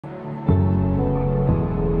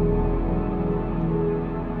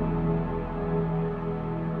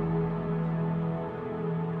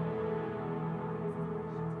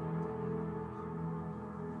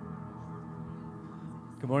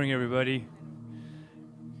Morning, everybody.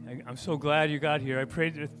 I'm so glad you got here. I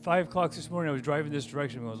prayed at 5 o'clock this morning. I was driving this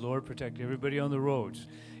direction. Going, Lord, protect everybody on the roads.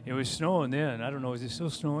 It was snowing then. I don't know. Is it still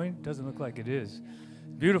snowing? Doesn't look like it is.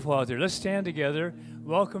 Beautiful out there. Let's stand together.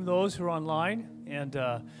 Welcome those who are online. And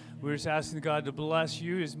we're just asking God to bless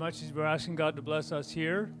you as much as we're asking God to bless us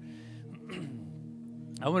here.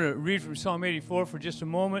 I want to read from Psalm 84 for just a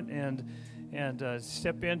moment and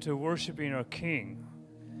step into worshiping our King.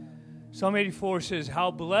 Psalm 84 says,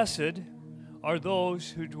 how blessed are those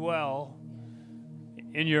who dwell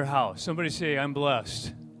in your house. Somebody say, I'm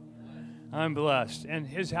blessed. I'm blessed. And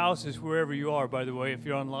his house is wherever you are, by the way. If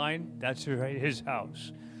you're online, that's his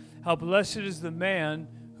house. How blessed is the man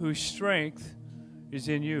whose strength is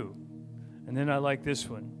in you. And then I like this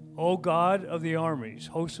one. O God of the armies,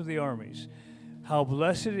 host of the armies, how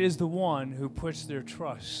blessed is the one who puts their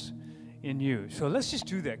trust in you. So let's just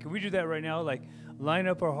do that. Can we do that right now? Like, line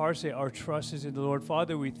up our hearts, say, our trust is in the Lord.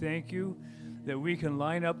 Father, we thank you that we can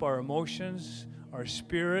line up our emotions, our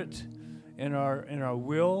spirit, and our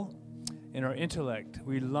will, and our intellect.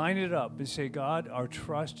 We line it up and say, God, our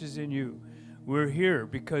trust is in you. We're here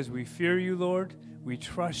because we fear you, Lord. We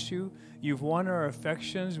trust you. You've won our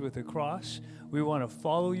affections with the cross. We want to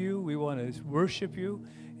follow you. We want to worship you.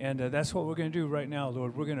 And that's what we're going to do right now,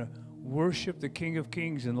 Lord. We're going to worship the King of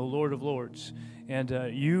Kings and the Lord of Lords. And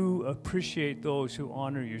you appreciate those who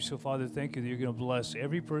honor you. So, Father, thank you that you're going to bless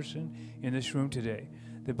every person in this room today.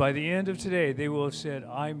 That by the end of today, they will have said,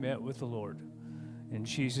 I met with the Lord. In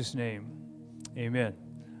Jesus' name, amen.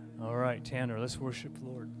 All right, Tanner, let's worship the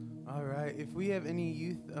Lord. All right. If we have any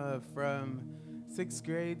youth from 6th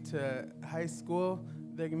grade to high school,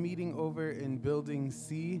 they're meeting over in Building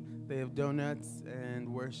C. They have donuts and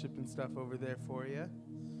worship and stuff over there for you.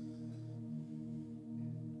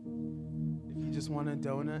 If you just want a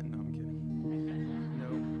donut, no, I'm kidding. No,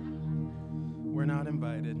 we're not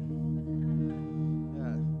invited.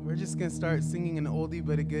 Yeah, we're just going to start singing an oldie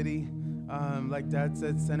but a goodie. Like Dad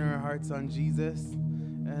said, center our hearts on Jesus.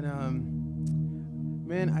 And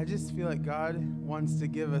man, I just feel like God wants to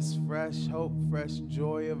give us fresh hope, fresh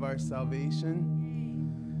joy of our salvation.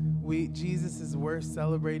 Jesus is worth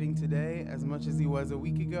celebrating today as much as he was a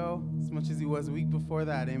week ago, as much as he was a week before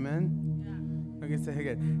that. Amen? Yeah. Okay, say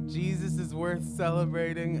again. Jesus is worth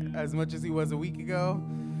celebrating as much as he was a week ago.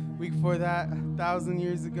 Week before that, 1,000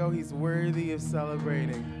 years ago, he's worthy of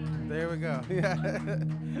celebrating. There we go. Yeah.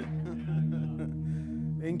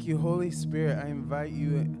 Thank you, Holy Spirit. I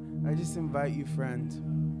just invite you, friend.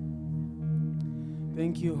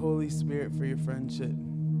 Thank you, Holy Spirit, for your friendship.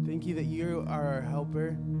 Thank you that you are our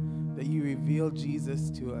helper, that you reveal Jesus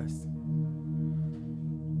to us.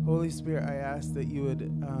 Holy Spirit, I ask that you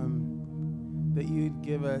would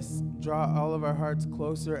draw all of our hearts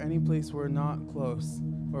closer. Any place we're not close,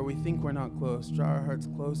 or we think we're not close, draw our hearts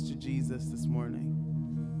close to Jesus this morning.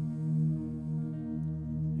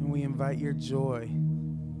 And we invite your joy.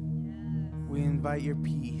 We invite your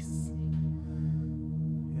peace.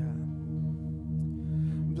 Yeah.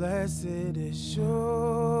 Blessed assurance,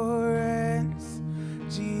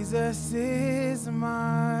 Jesus is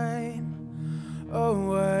mine. Oh,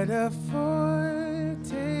 what a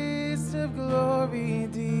foretaste of glory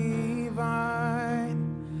divine,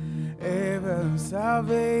 heir of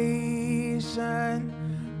salvation,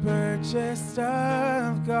 purchased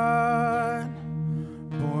of God,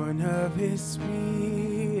 born of his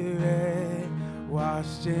Spirit,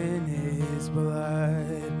 washed in his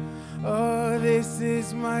blood. Oh, this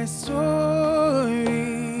is my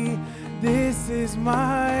story, this is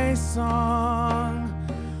my song,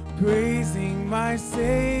 praising my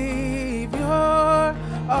Savior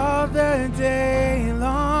all the day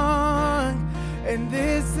long. And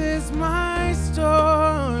this is my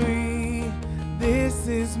story, this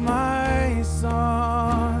is my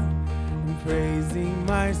song, praising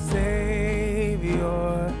my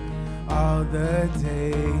Savior all the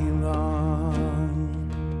day long.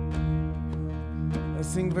 Let's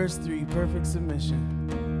sing verse 3, perfect submission.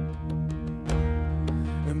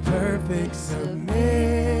 In perfect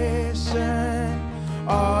submission,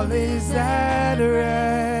 all is at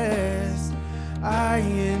rest. I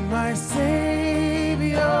in my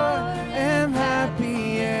Savior am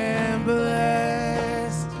happy and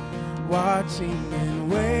blessed, watching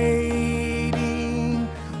and waiting,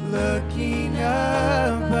 looking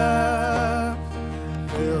above,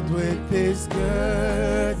 filled with his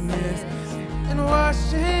goodness and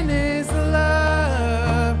washed in his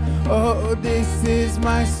love. Oh, this is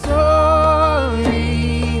my story,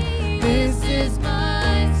 this is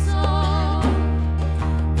my song,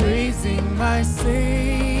 praising my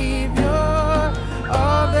Savior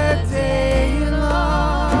all the day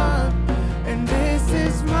long. And this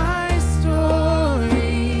is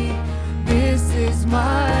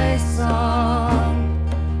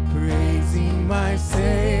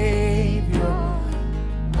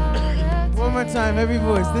every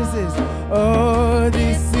voice. This is, oh,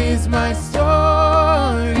 this is my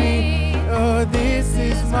story. Oh, this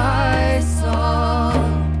is my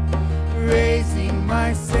song, praising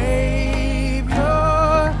my Savior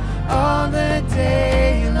all the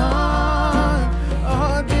day long.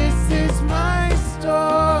 Oh, this is my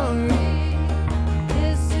story.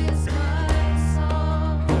 This is my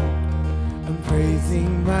song. I'm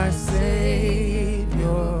praising my Savior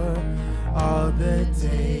all the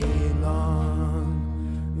day long.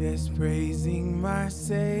 Yes, praising my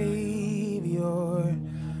Savior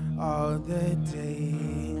all the day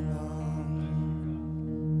long.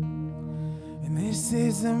 And this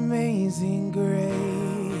is amazing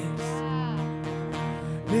grace.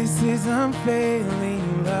 This is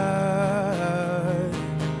unfailing love,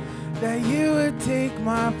 that you would take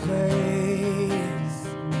my place,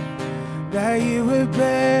 that you would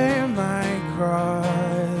bear my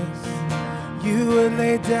cross, you would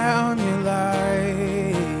lay down your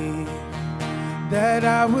life, that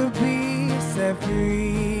I would be set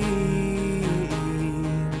free.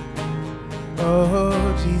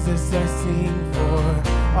 Oh, Jesus, I sing for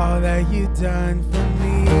all that you've done for me.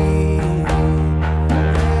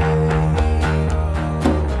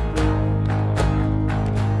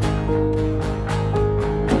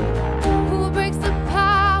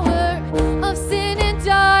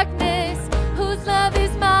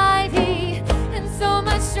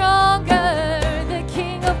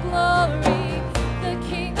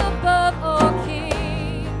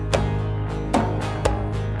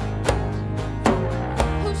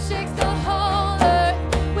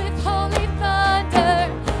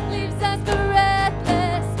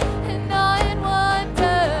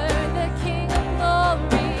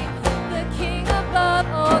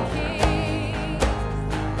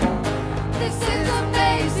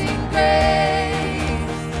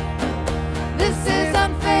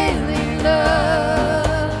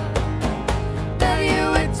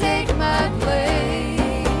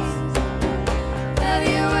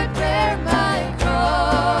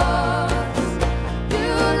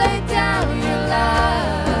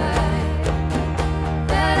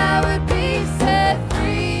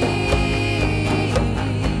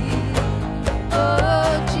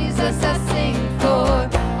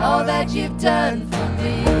 You've done for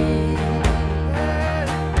me.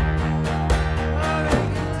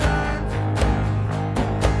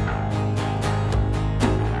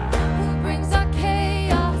 Who brings our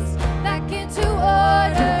chaos back into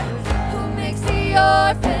order? Who makes the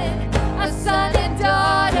orphan a son and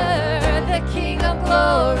daughter? The King of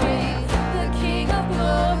glory, the King of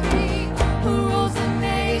glory, who rules the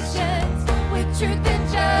nations with truth and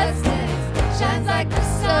justice, shines like the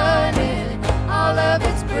sun in all of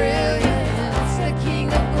its brilliance. The King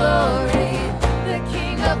of glory, the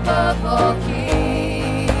King above all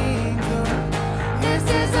kings. This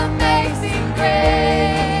is amazing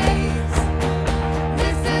grace.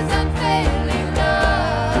 This is unfailing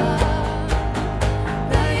love,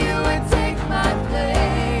 that you would take my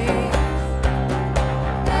place,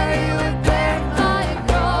 that you would bear my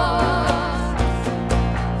cross,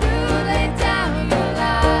 you laid down your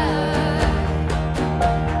life,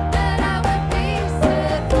 that I would be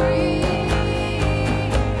set free.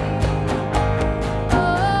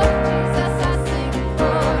 Oh, Jesus, I sing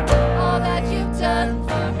for all that you've done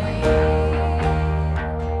for me.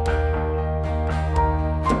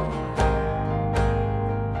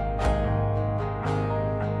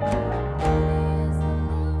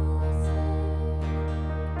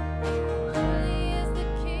 Worthy is the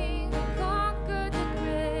King who conquered the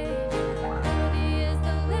grave. Worthy is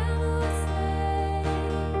the Lamb who was slain.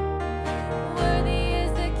 Worthy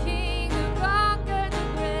is the King who conquered the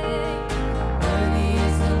grave. Worthy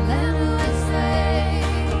is the Lamb who was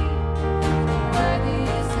slain. Worthy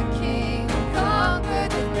is the King who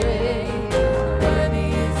conquered the grave. Worthy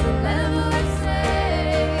is the Lamb who was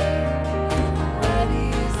slain. Worthy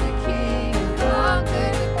is the King who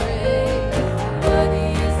conquered the grave. Worthy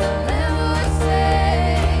is the Lamb who was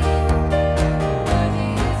slain. Worthy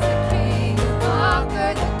is the King who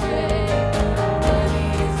conquered the grave. Worthy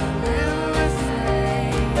is the Lamb who was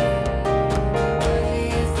slain. Worthy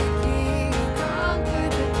is the King who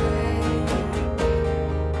conquered the grave.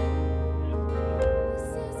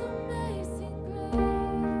 This is amazing grace.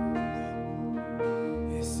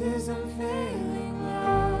 This is unfailing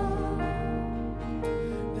love,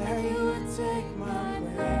 that you would take my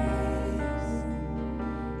place,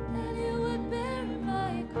 that you would bear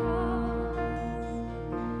my cross,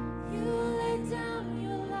 you laid down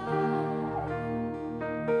your life,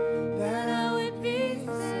 that I would be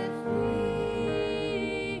set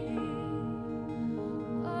free.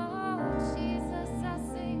 Oh, Jesus, I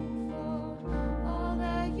sing for all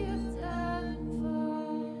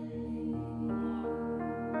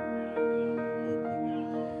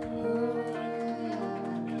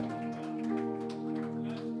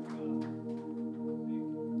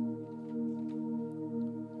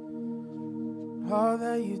all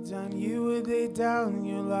that you've done. You would lay down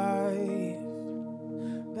your life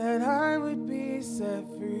that I would be set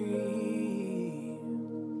free.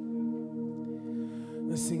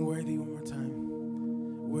 Let's sing worthy one more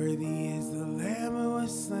time. Worthy is the Lamb who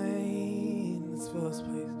was slain. Let's fill this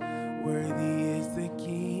place. Worthy is the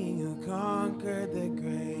King who conquered the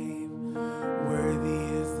grave. Worthy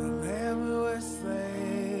is the Lamb who was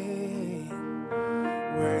slain.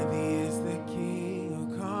 Worthy is the King who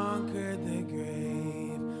conquered the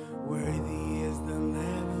grave. Worthy is the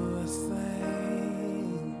Lamb who was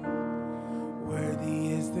slain.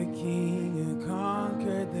 Worthy is the King who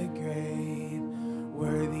conquered the grave.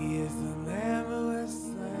 Worthy is the Lamb who was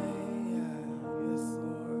slain. Yes,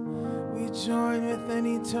 Lord. We join with an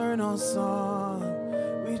eternal song.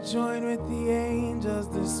 We join with the angels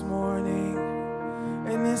this morning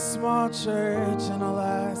in this small church in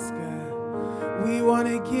Alaska. We want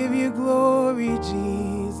to give you glory,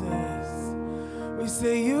 Jesus. We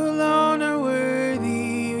say you alone are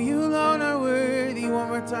worthy. You alone are worthy. One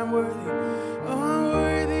more time, worthy. Oh,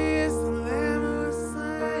 worthy is the Lamb who was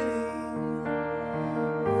slain.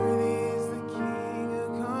 Worthy is the King who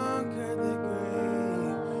conquered the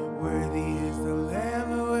grave. Worthy is the Lamb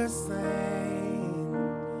who was slain.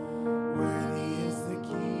 Worthy is the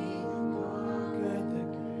King who conquered the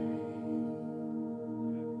grave.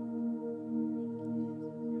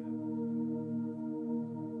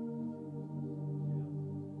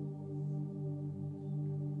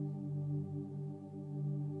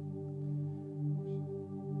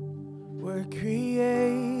 We're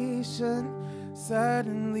creation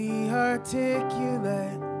suddenly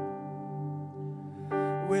articulate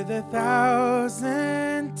with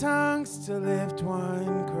 1,000 tongues to lift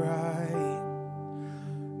one cry.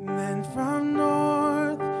 And then from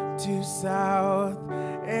north to south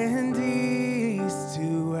and east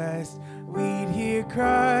to west, we'd hear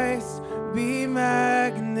Christ be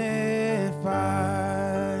magnified.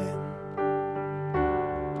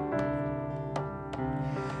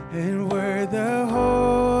 And were the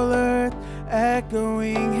whole earth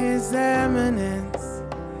echoing his eminence,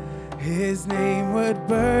 his name would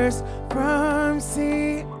burst from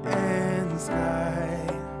sea and sky.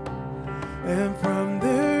 And from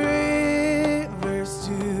the rivers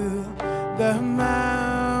to the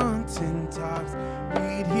mountain tops,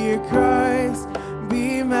 we'd hear Christ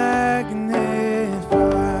be magnified,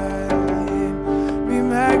 be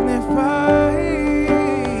magnified.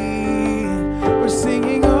 We're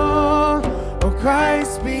singing, oh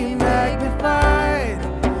Christ be magnified,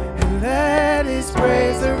 and let his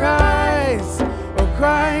praise arise. Oh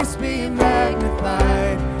Christ be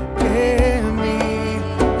magnified in me.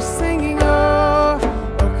 We're singing, oh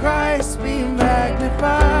Christ be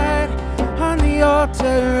magnified on the altar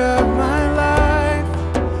of my life.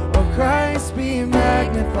 Oh Christ be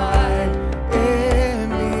magnified in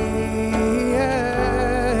me.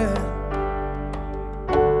 Yeah.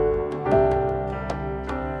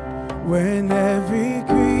 When every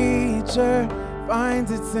creature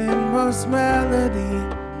finds its inmost melody,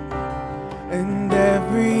 and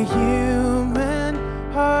every human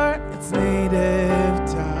heart its native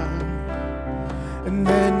tongue, and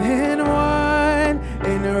then in one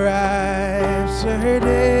enraptured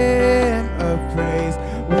hymn of praise,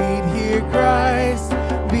 we'd hear Christ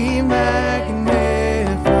be magnified.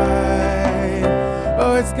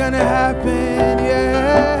 Oh, it's gonna happen,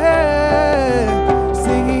 yeah.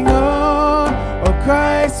 Singing,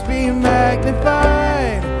 Christ be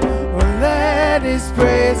magnified. Oh, let his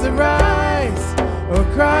praise arise. Oh,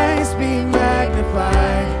 Christ be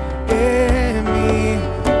magnified in me.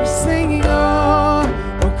 We're singing, oh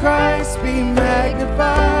Christ be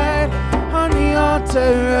magnified on the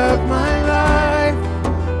altar of my life.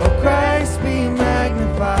 Oh, Christ be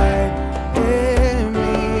magnified in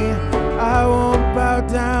me. I won't bow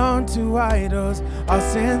down to idols. I'll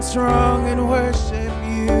stand strong and worship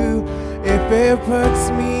you. If it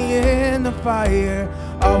puts me in the fire,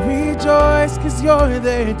 I'll rejoice 'cause you're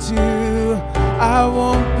there too. I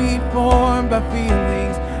won't be formed by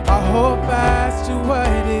feelings. I'll hold fast to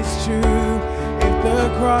what is true. If the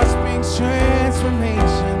cross brings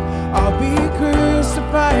transformation, I'll be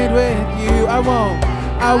crucified with you. I won't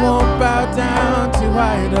bow down to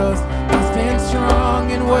idols. I'll stand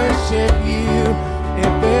strong and worship you.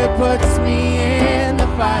 If it puts me in the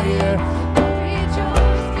fire,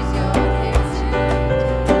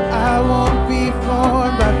 I won't be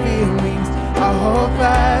formed by feelings. I'll hold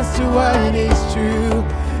fast to what is true.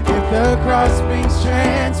 If the cross brings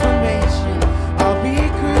transformation, I'll be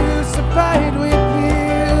crucified with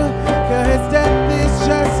you. 'Cause death is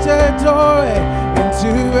just a doorway into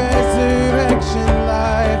resurrection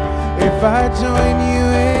life. If I join you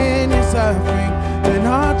in your suffering,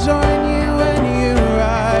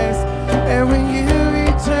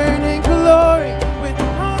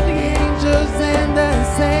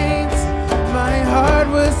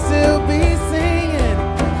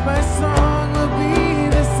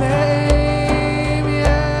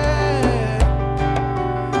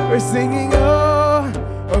 We're singing, oh,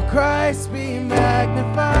 oh Christ be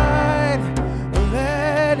magnified.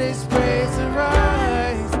 Let his praise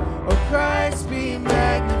arise. Oh Christ be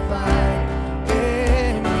magnified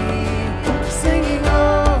in me. We're singing,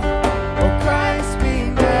 oh, oh Christ be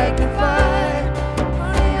magnified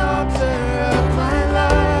on the altar of my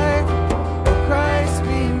life. Oh Christ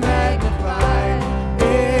be magnified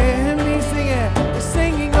in me. Sing it. We're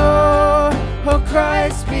singing, oh, oh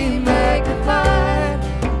Christ be magnified.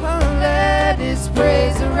 Oh, let his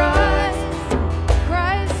praise arise.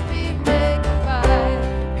 Christ be magnified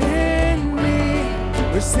In me.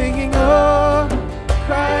 We're singing, oh,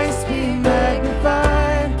 Christ be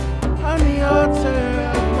magnified on the altar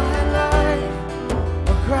of my life.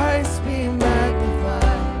 Oh, Christ be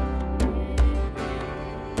magnified.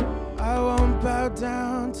 I won't bow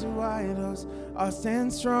down to idols. I'll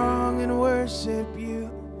stand strong and worship you.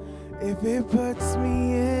 If it puts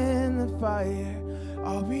me in the fire,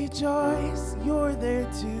 I'll rejoice you're there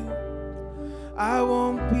too. I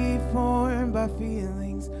won't be formed by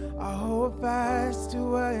feelings. I'll hold fast to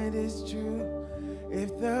what is true.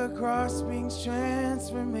 If the cross brings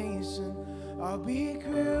transformation, I'll be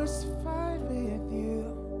crucified with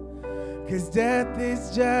you. 'Cause death is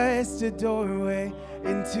just a doorway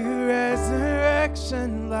into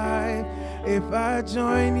resurrection life. If I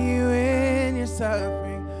join you in your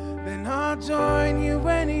suffering, then I'll join you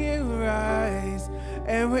when you rise.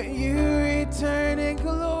 And when you return in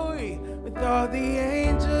glory with all the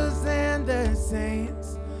angels and the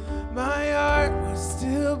saints, my heart will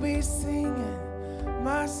still be singing,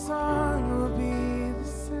 my song will be the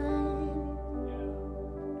same.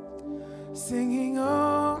 Singing,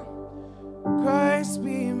 oh, Christ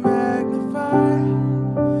be magnified,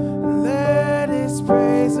 let his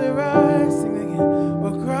praise arise. Sing again,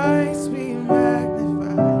 oh, Christ be magnified.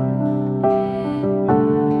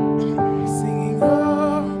 Singing,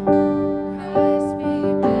 oh, Christ be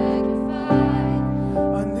magnified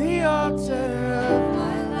on the altar of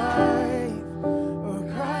my life. Oh,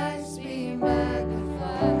 Christ be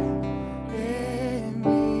magnified in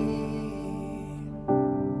me.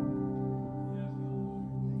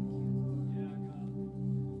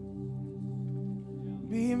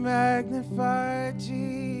 Be magnified,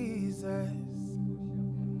 Jesus,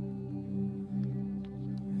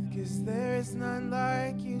 'cause there is none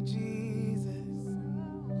like you, Jesus.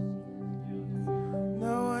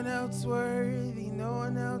 No one else worthy, no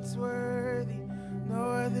one else worthy, no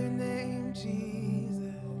other name,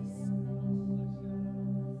 Jesus.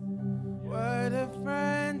 What a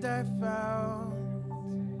friend I found,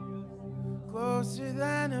 closer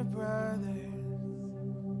than a brother.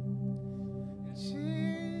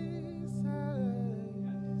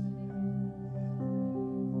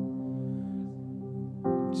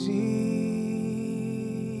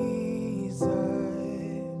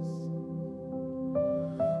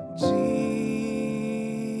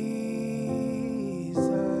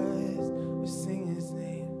 We sing his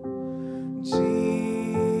name. Jesus,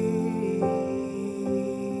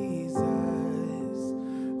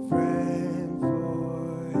 friend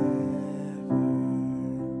forever.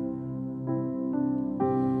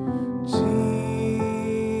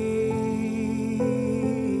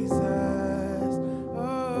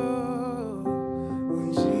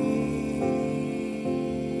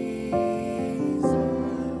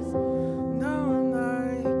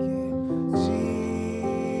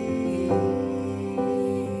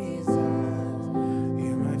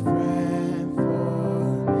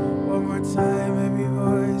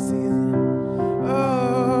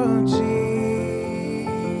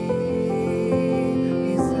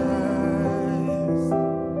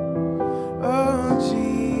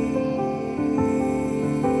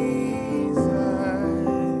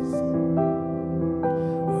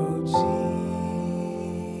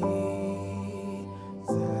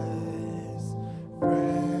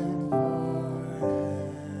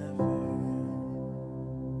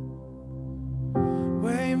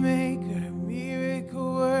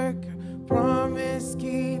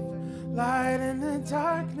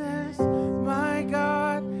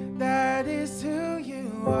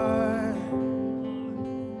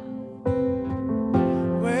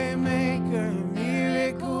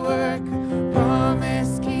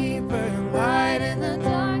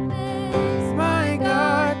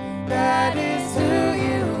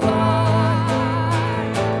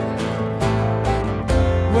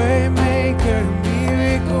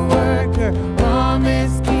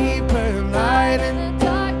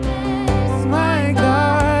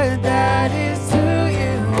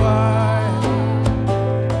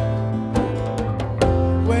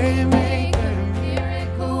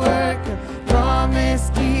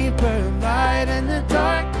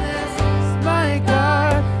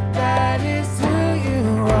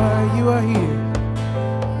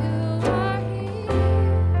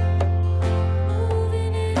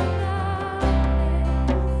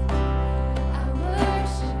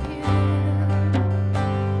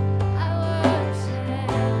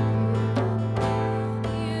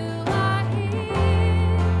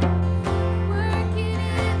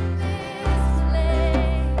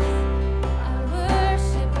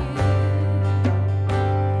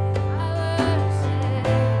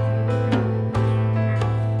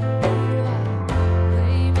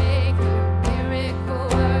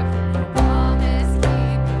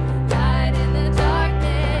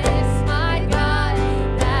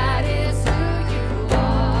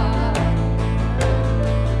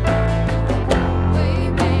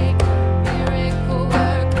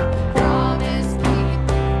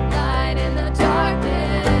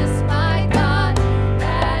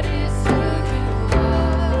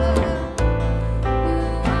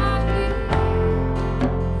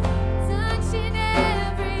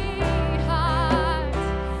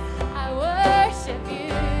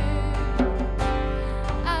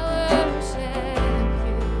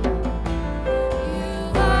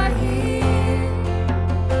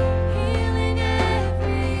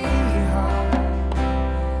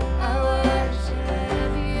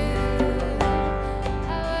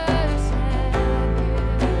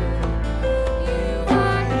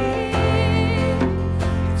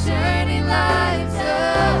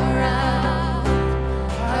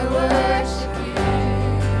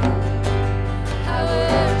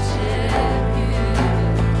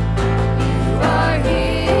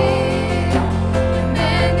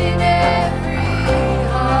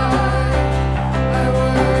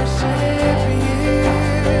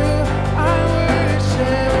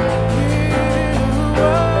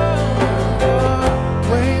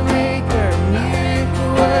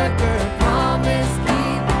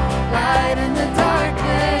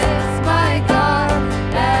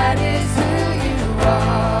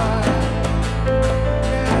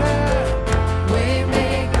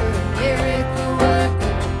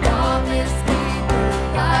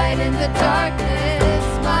 in the darkness,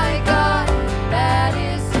 my God, that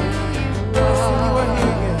is who you Sing, you are are.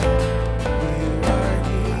 here again. You are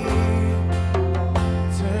here,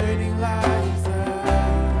 turning lives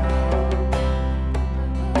around.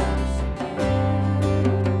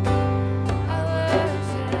 I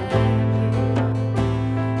worship you.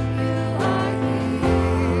 You are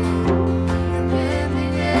here, you're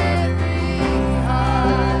mending every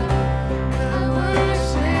heart. I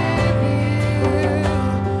worship you.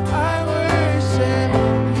 I worship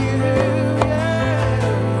you.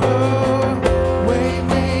 Yeah. Oh,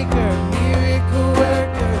 waymaker, miracle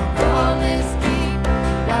worker, Promise keep,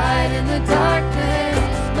 light in the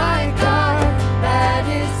darkness, my God, that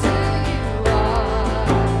is who you are.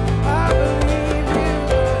 I believe you.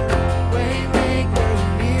 Waymaker,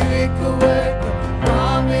 miracle worker,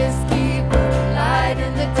 promise keeper, light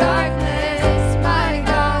in the darkness, my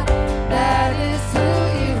God, that is who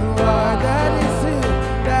you are. That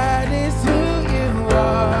is who you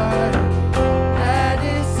are. That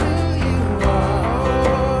is who you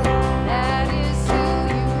are. That is who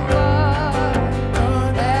you are.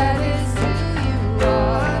 That is who you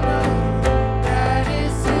are. That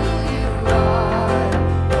is who you are.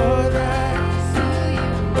 Oh, That that is who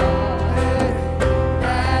you are.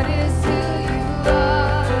 That is who you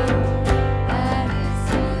are. That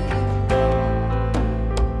is who you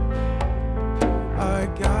our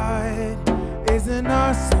God is an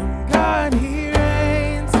awesome God. He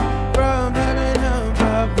reigns from heaven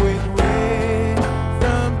above with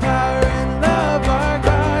wisdom, power, and love. Our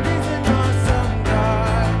God is an awesome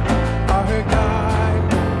God. Our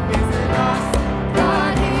God is an awesome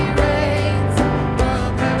God, He reigns.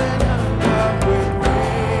 from heaven above with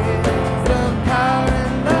wisdom, power,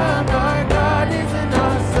 and love. Our God is an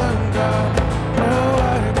awesome God. Oh,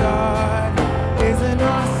 our God is an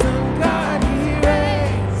awesome God. He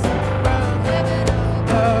reigns from heaven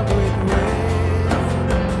above with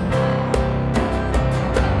wisdom.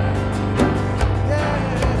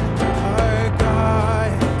 Yeah, our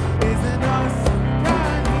God is an awesome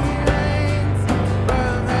God. He reigns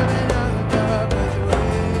from heaven above with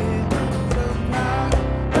wisdom, power,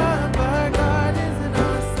 love. Our God is an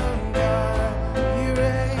awesome God. You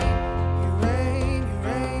reign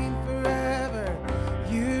forever.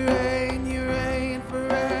 You reign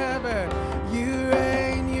forever. You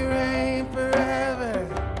reign forever.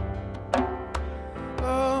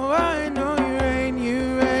 Oh, I know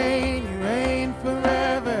you reign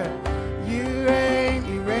forever. You reign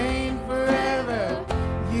forever.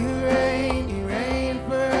 You reign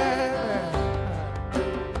forever.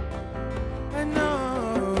 I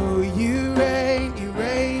know you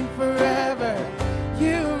reign forever.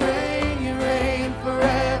 You reign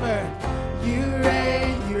forever. You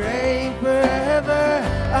reign forever.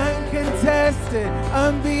 Uncontested,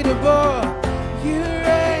 unbeatable. You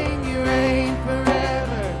reign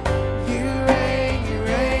forever. You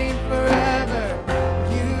reign forever.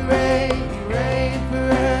 You reign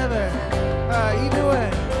forever.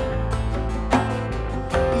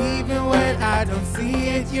 Even when I don't see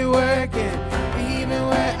it, you're working. Even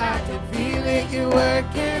when I can feel it, you're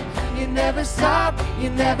working. You never stop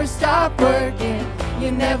working.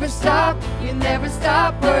 You never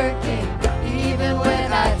stop working. Even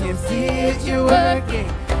when I can see it, you're working.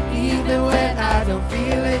 Even when I don't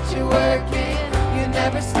feel it, you're working. You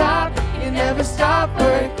never stop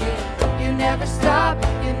working. You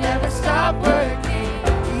never stop working.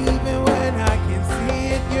 Even when I can see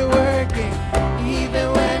it, you're working.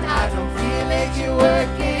 Even when I don't feel it, you're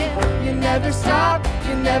working. You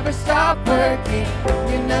never stop working.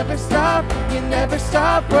 You never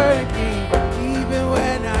stop working. Even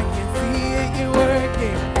when I can see it, you're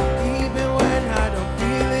working. Even when I don't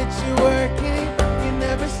feel it, you're working.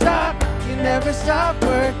 You never stop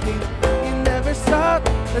working. You never stop.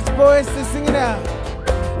 Let's boys to sing it out.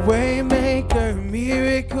 Waymaker,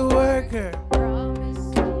 miracle worker. Promise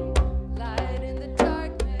keep, light in the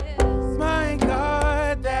darkness. My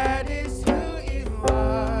God, that is who you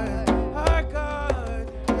are. Our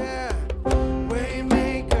God, yeah.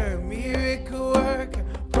 Waymaker, miracle worker,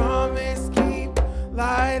 promise keep,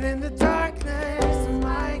 light in the darkness.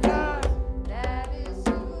 My God, That is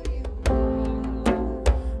who you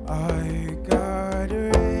our God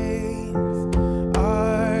reigns.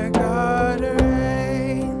 Our God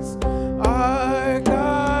reigns. Our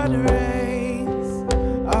God reigns.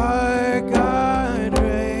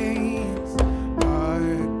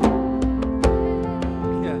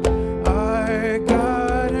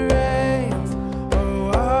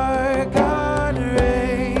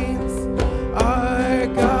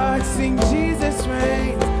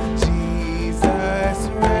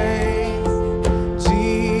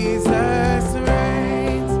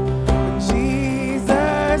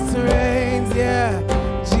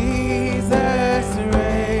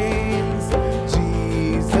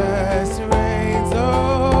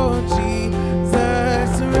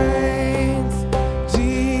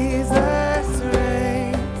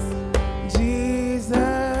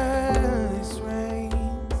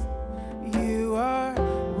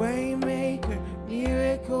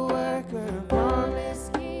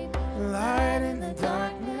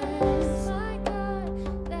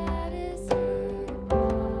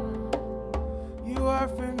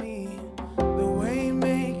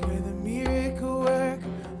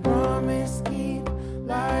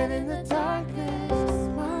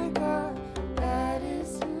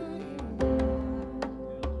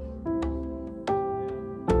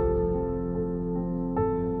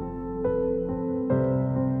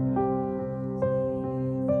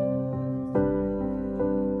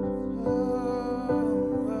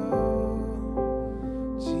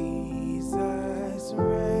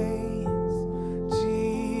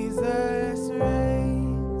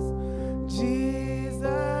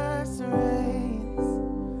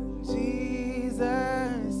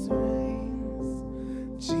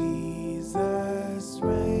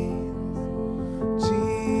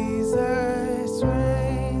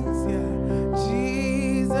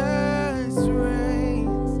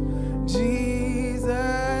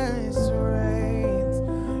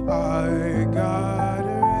 God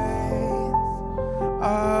reigns.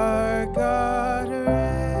 Our God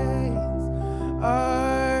reigns.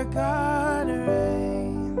 Our God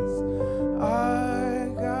reigns. Our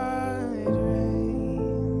God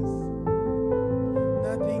reigns.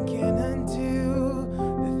 Nothing can undo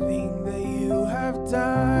the thing that you have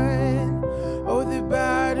done. Oh, the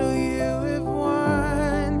battle you have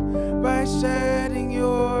won by shedding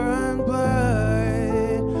your own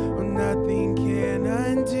blood. Oh, nothing can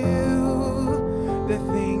undo the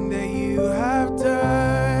thing that you have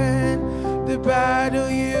done. The battle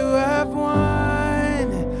you have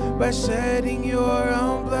won by shedding your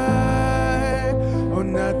own blood. Oh,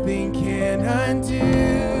 nothing can undo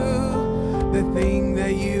the thing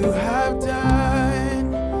that you have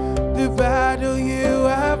done. The battle you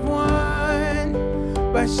have won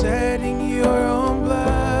by shedding your own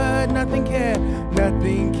blood. Nothing can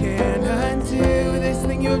undo this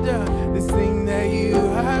thing you've done, this thing that you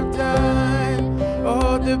have done.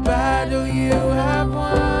 Oh, the battle you have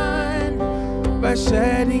won by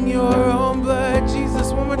shedding your own blood.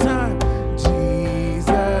 Jesus, one more time.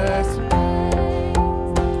 Jesus,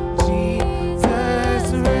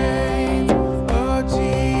 Jesus reigns. Oh,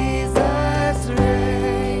 Jesus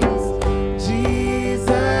reigns.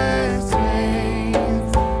 Jesus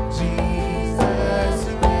reigns. Jesus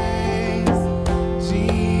reigns.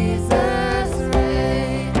 Jesus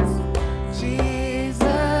reigns.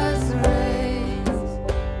 Jesus reigns.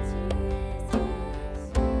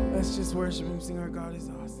 Let's just worship him, sing our God is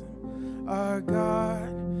awesome. Our God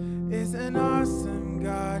is an awesome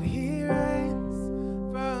God. He reigns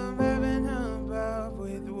from heaven above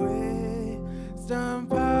with wisdom,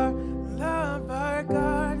 power, and love. Our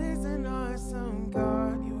God is an awesome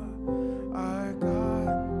God. You are. Our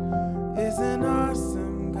God is an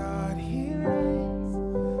awesome God. He reigns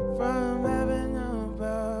from heaven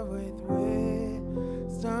above with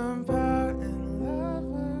wisdom, power, and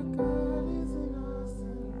love. Our God is an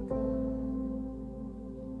awesome God.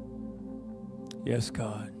 Yes,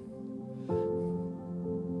 God.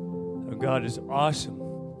 Our God is awesome,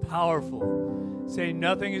 powerful. Say,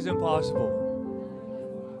 nothing is impossible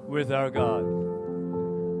with our God.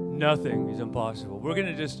 Nothing is impossible. We're going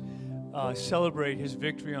to just celebrate his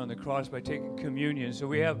victory on the cross by taking communion. So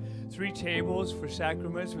we have 3 tables for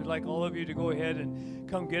sacraments. We'd like all of you to go ahead and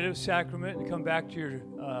come get a sacrament and come back to your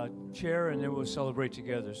chair, and then we'll celebrate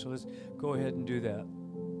together. So let's go ahead and do that.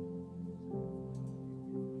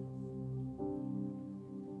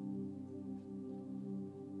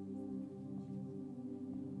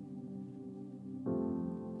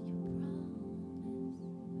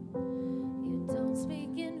 You don't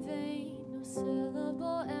speak in vain, no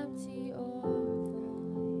syllable empty or void.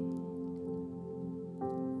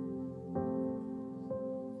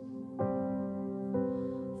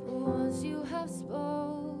 For once you have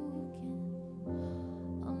spoken,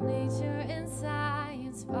 all nature and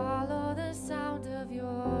science follow the sound of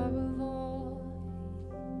your voice.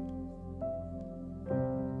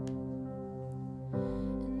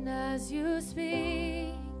 And as you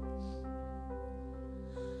speak,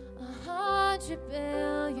 100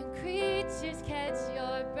 billion creatures catch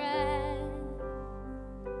your breath,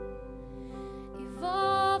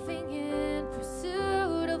 evolving in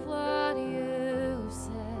pursuit of what you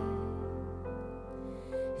said.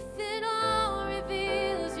 If it all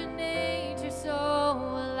reveals your nature so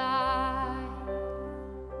alive,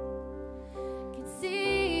 can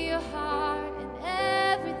see your heart in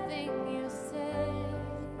everything you say.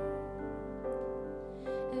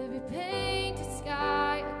 Every painted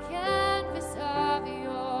sky, a canvas of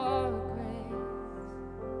your grace.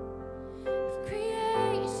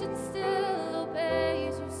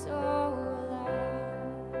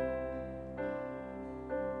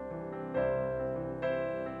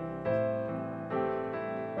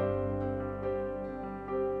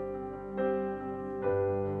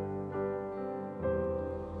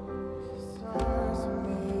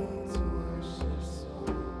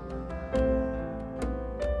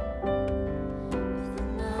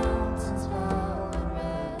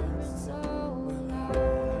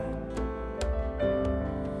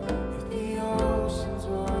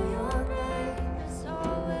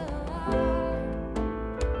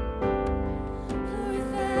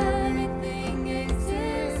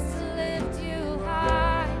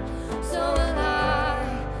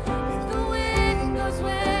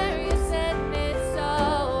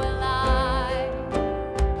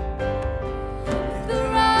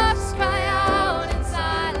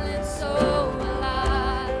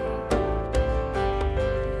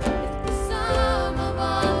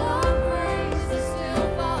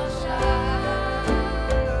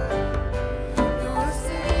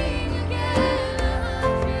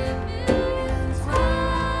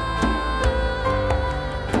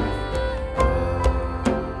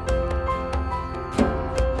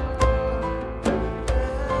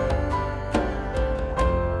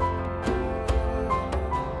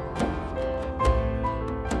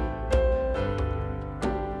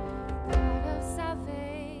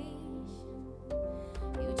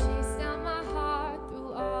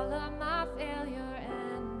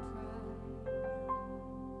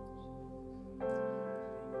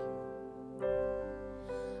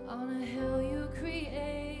 a hill you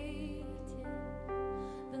created,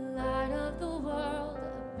 the light of the world,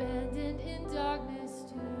 abandoned in darkness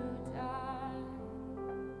to die.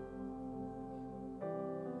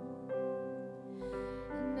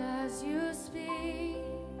 And as you speak,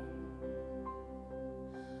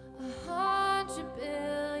 100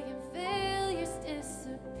 billion failures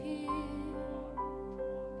disappear.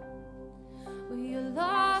 Well, you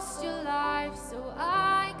lost your life so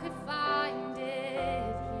I could find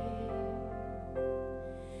it here.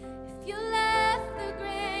 If you left the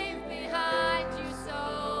grave behind you,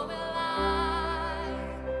 so will I.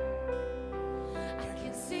 I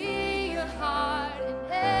can see your heart in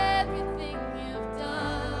everything you've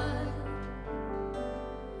done.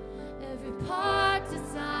 Every part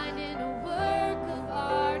designed in a work of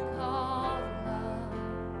art called love.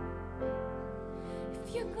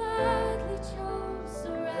 If you gladly chose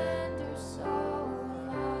surrender, so will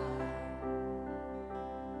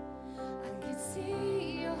I can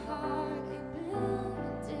see your heart a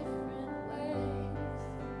billion different ways.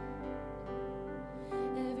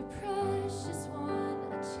 Every precious one,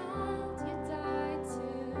 a child you died to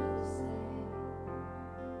save.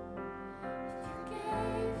 If you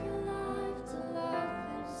gave your life to love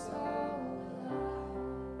them, so will I.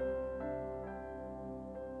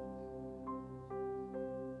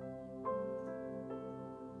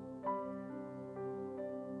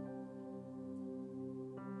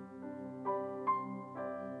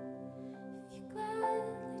 If you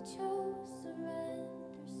gladly chose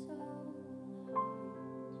surrender, so will I.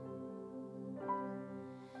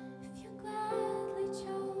 If you gladly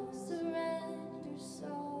chose surrender,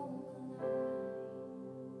 so will I.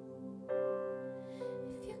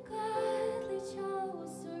 If you gladly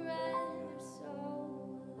chose surrender, so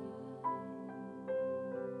will I.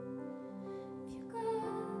 If you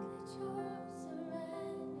gladly chose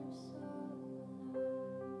surrender, so will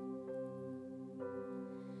I.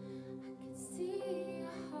 I can see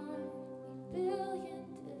your heart a billion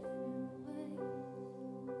different ways.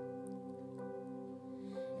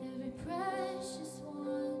 Every precious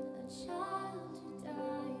one, a child who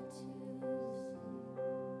died to see.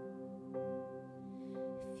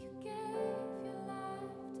 If you gave your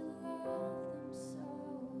life to love them, so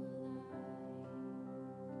will I.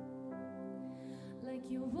 Like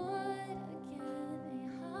you would again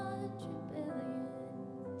 100 billion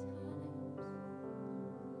times.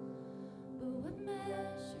 But what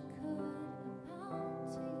measure could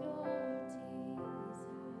amount to your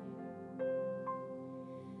desire?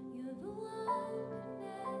 You're the one who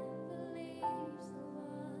never leaves the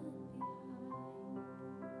one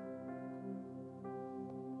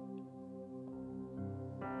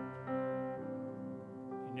behind.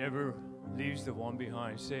 He never leaves the one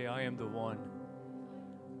behind. Say, I am the one.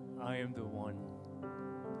 I am the one.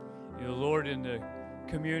 You know, Lord, in the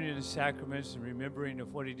communion and sacraments and remembering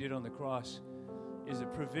of what he did on the cross is a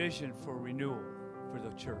provision for renewal for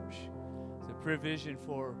the church. It's a provision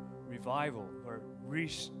for revival or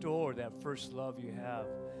restore that first love you have.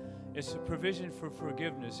 It's a provision for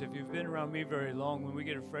forgiveness. If you've been around me very long, when we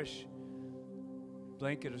get a fresh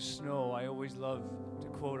blanket of snow, I always love to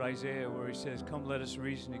quote Isaiah where he says, "Come, let us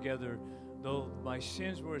reason together. Though my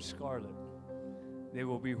sins were as scarlet, they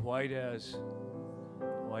will be white as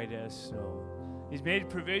snow." He's made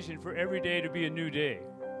provision for every day to be a new day.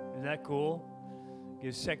 Isn't that cool?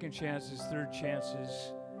 Gives second chances, third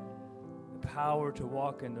chances, the power to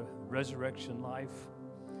walk in the resurrection life.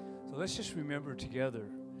 So let's just remember together.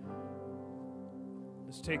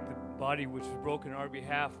 Let's take the body which was broken on our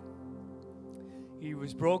behalf. He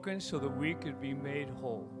was broken so that we could be made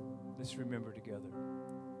whole. Let's remember together.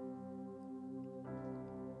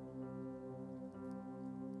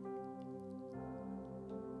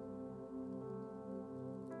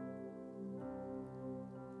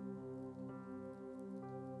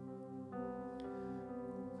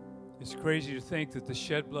 It's crazy to think that the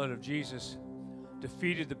shed blood of Jesus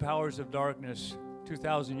defeated the powers of darkness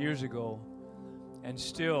 2,000 years ago, and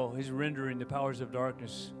still his rendering the powers of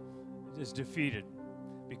darkness is defeated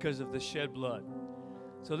because of the shed blood.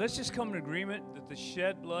 So let's just come in agreement that the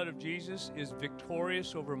shed blood of Jesus is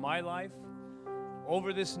victorious over my life,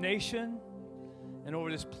 over this nation, and over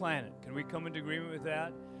this planet. Can we come into agreement with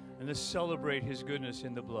that? And let's celebrate his goodness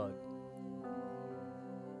in the blood.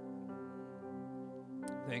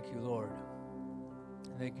 Thank you, Lord.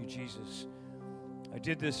 Thank you, Jesus. I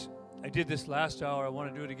did this last hour. I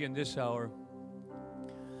want to do it again this hour.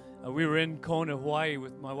 We were in Kona, Hawaii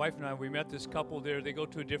with my wife and I. We met this couple there. They go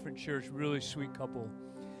to a different church, really sweet couple.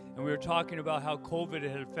 And we were talking about how COVID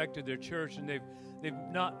had affected their church, and they've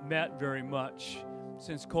not met very much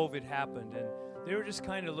since COVID happened. And they were just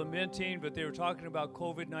kind of lamenting, but they were talking about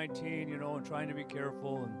COVID-19, you know, and trying to be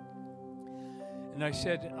careful. And I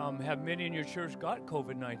said, have many in your church got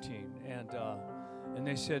COVID-19? And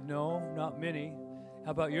they said, no, not many.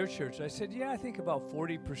 How about your church? I said, yeah, I think about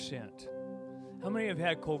 40%. How many have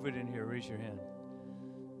had COVID in here? Raise your hand.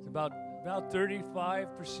 It's about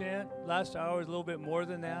 35%. Last hour was a little bit more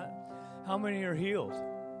than that. How many are healed?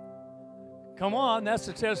 Come on, that's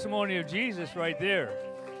the testimony of Jesus right there.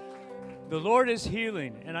 The Lord is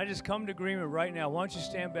healing, and I just come to agreement right now. Why don't you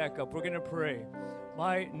stand back up? We're going to pray.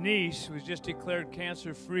 My niece was just declared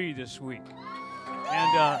cancer-free this week.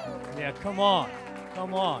 And, yeah, come on.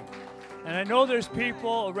 Come on. And I know there's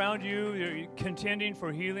people around you you're contending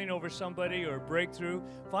for healing over somebody or breakthrough.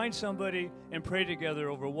 Find somebody and pray together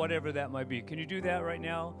over whatever that might be. Can you do that right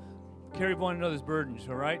now? Carry one another's burdens,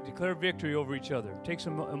 all right? Declare victory over each other. Take a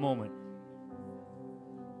moment.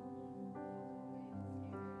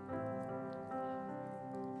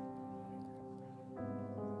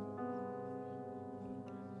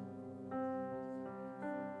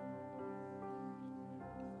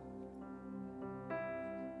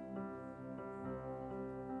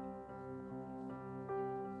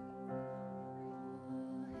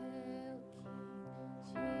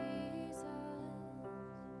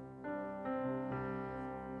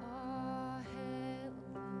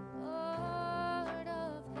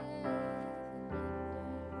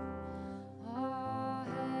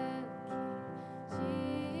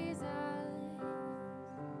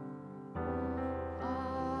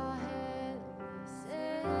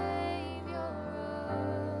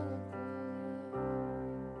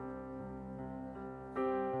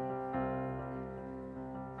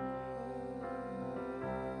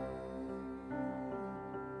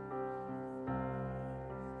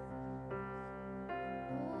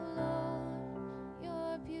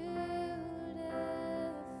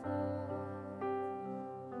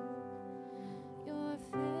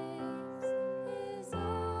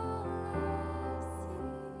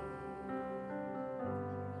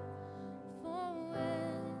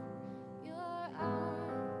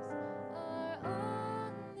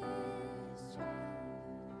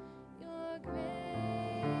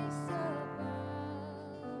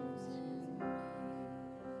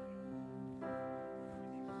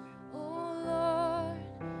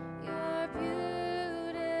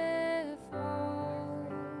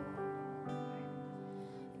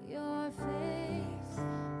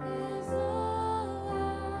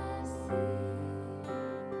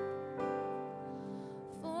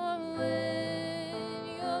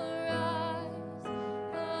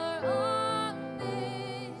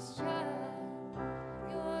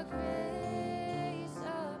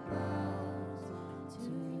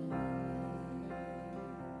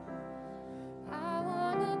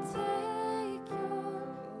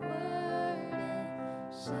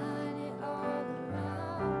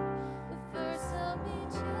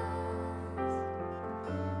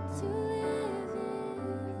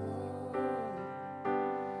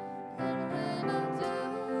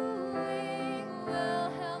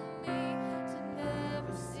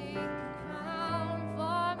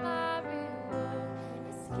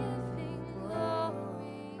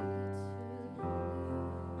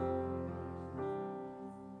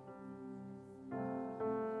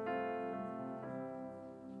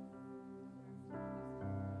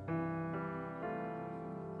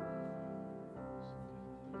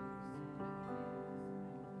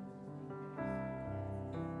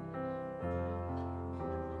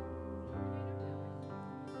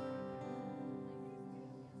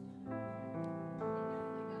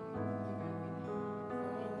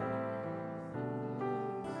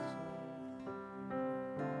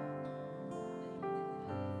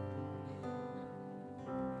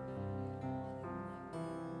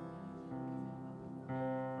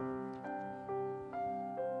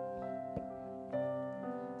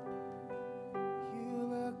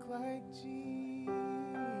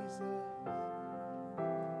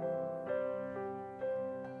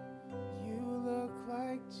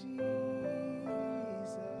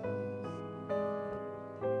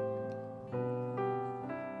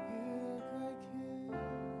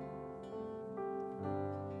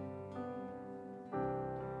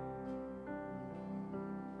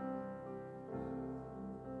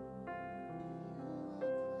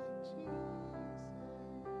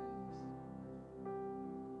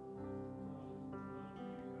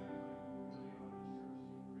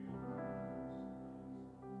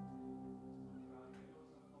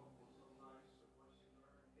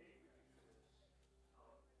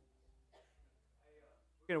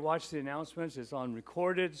 We're going to watch the announcements. It's on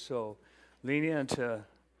recorded, so lean into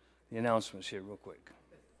the announcements here real quick.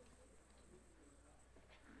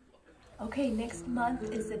 Okay, next month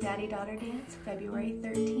is the Daddy-Daughter Dance, February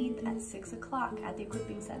 13th at 6 o'clock at the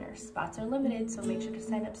Equipping Center. Spots are limited, so make sure to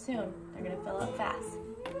sign up soon. They're gonna fill up fast.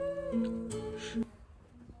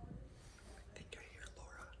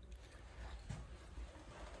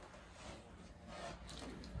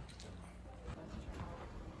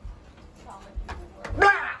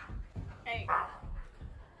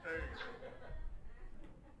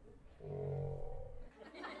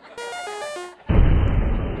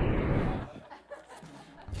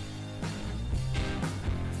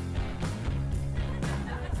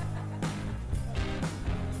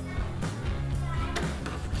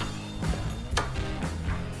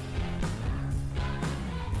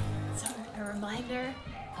 Reminder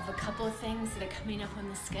of a couple of things that are coming up on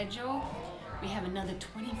the schedule. We have another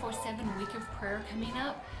 24/7 week of prayer coming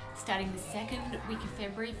up, starting the second week of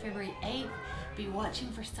February, February 8th. Be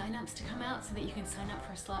watching for sign-ups to come out so that you can sign up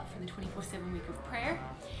for a slot for the 24/7 week of prayer.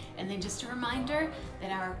 And then just a reminder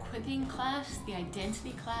that our equipping class, the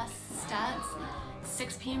identity class, starts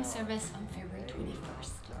 6 p.m. service on February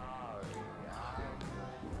 21st.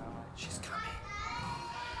 She's coming.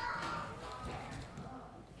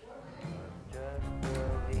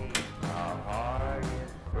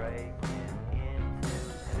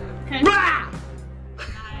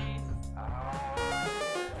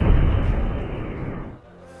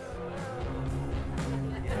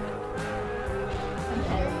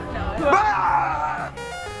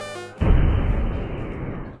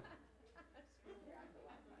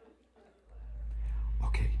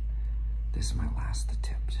 Okay, this is my last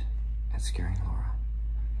attempt at scaring Laura.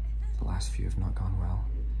 The last few have not gone well.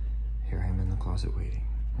 Here I am in the closet waiting.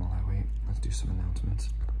 While I wait, let's do some announcements.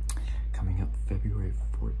 Coming up February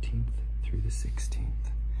 14th through the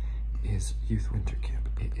 16th is Youth Winter Camp.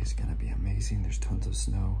 It is gonna be amazing. There's tons of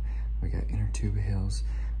snow. We got Inner Tuba Hills.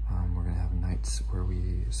 We're gonna have nights where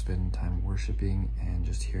we spend time worshiping and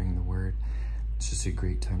just hearing the word. It's just a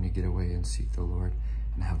great time to get away and seek the Lord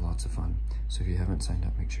and have lots of fun. So if you haven't signed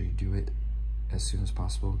up, make sure you do it as soon as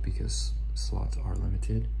possible because slots are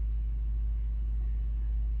limited.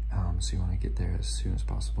 So you want to get there as soon as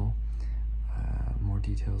possible. More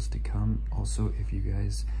details to come. Also, if you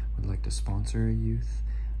guys would like to sponsor a youth,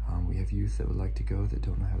 we have youth that would like to go that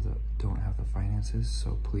don't have the finances.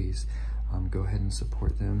 So please go ahead and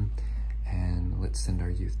support them, and let's send our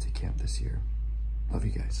youth to camp this year. Love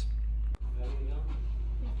you guys.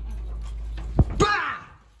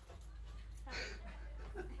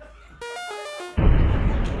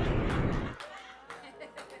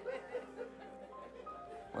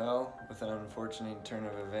 Well, with an unfortunate turn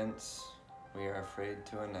of events, we are afraid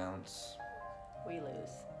to announce. We lose.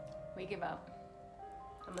 We give up.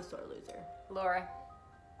 I'm a sore loser. Laura,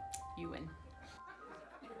 you win.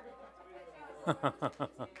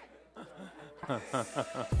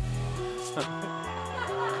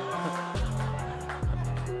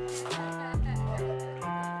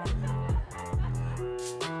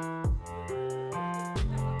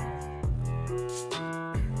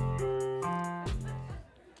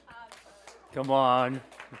 Come on,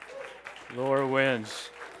 Laura wins.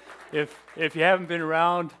 If you haven't been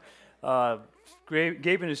around,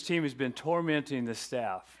 Gabe and his team has been tormenting the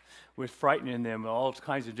staff with frightening them all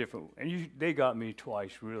kinds of different, and they got me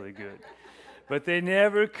twice really good. But they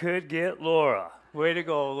never could get Laura. Way to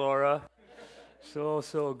go, Laura.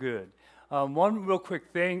 So good. One real quick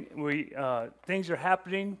thing, things are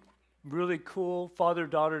happening, really cool,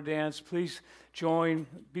 father-daughter dance. Please join,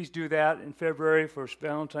 please do that in February for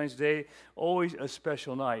Valentine's Day. Always a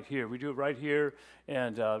special night here. We do it right here,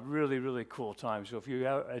 and really, really cool time. So if you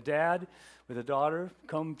have a dad with a daughter,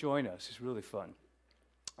 come join us. It's really fun.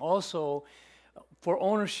 Also, for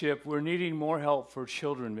ownership, we're needing more help for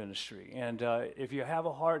children ministry. And if you have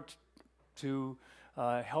a heart to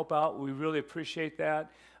help out, we really appreciate that.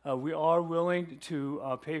 We are willing to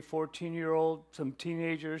pay 14-year-old, some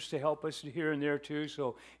teenagers to help us here and there too.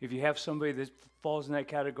 So if you have somebody that falls in that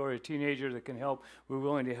category, a teenager that can help, we're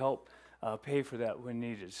willing to help pay for that when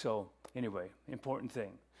needed. So anyway, important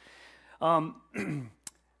thing.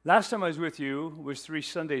 Last time I was with you was 3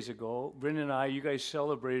 Sundays ago. Brenda and I, you guys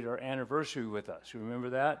celebrated our anniversary with us. You remember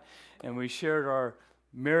that? And we shared our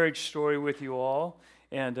marriage story with you all.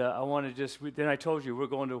 And I want to just, then I told you we're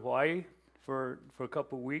going to Hawaii for a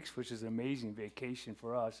couple of weeks, which is an amazing vacation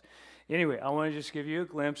for us. Anyway, I want to just give you a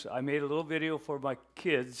glimpse. I made a little video for my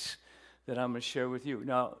kids that I'm going to share with you.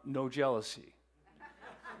 Now, no jealousy.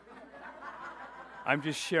 I'm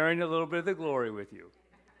just sharing a little bit of the glory with you.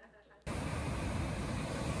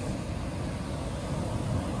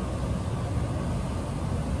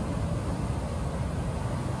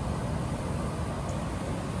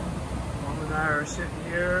 Mom and I are sitting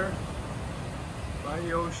here by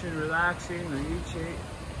the ocean, relaxing. We each ate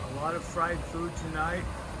a lot of fried food tonight.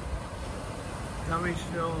 Tummy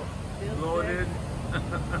still bloated.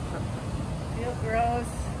 Feel gross.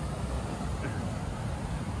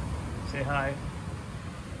 Say hi.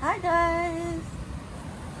 Hi guys.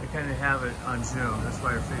 I kind of have it on Zoom. That's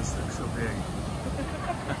why her face looks so big.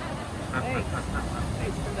 Thanks.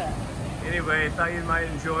 Thanks for that. Anyway, I thought you might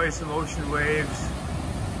enjoy some ocean waves.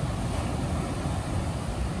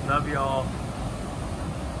 Love y'all.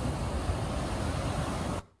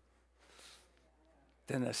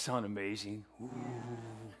 Doesn't that sound amazing? Ooh.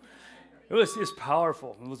 It's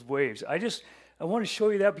powerful, those waves. I want to show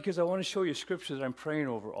you that because I want to show you scripture that I'm praying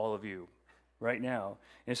over all of you right now.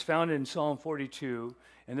 And it's found in Psalm 42,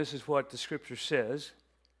 and this is what the scripture says.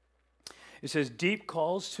 It says, deep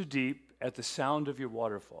calls to deep at the sound of your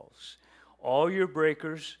waterfalls. All your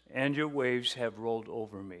breakers and your waves have rolled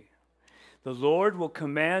over me. The Lord will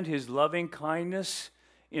command his loving kindness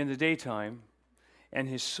in the daytime, and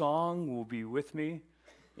his song will be with me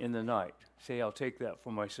in the night. Say, I'll take that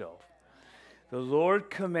for myself. The Lord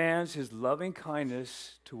commands his loving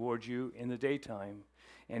kindness toward you in the daytime,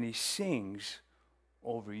 and he sings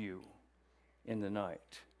over you in the night.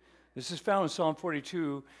 This is found in Psalm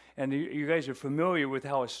 42, and you guys are familiar with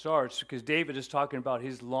how it starts because David is talking about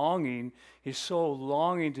his longing, his soul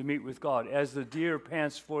longing to meet with God. As the deer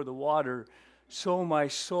pants for the water, so my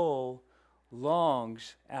soul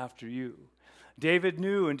longs after you. David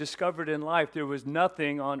knew and discovered in life there was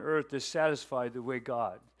nothing on earth that satisfied the way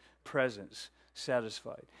God's presence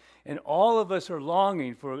satisfied. And all of us are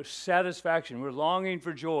longing for satisfaction. We're longing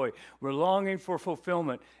for joy. We're longing for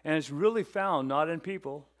fulfillment. And it's really found not in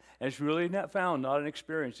people. And it's really not found not in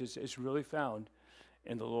experiences. It's really found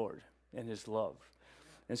in the Lord and his love.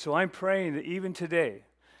 And so I'm praying that even today,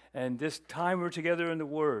 and this time we're together in the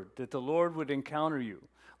Word, that the Lord would encounter you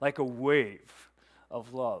like a wave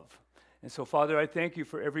of love. And so, Father, I thank you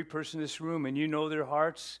for every person in this room, and you know their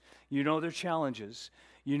hearts, you know their challenges,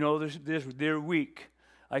 you know they're weak.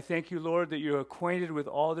 I thank you, Lord, that you're acquainted with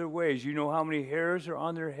all their ways. You know how many hairs are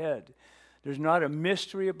on their head. There's not a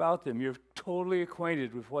mystery about them. You're totally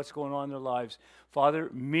acquainted with what's going on in their lives.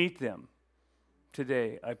 Father, meet them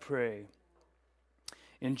today, I pray,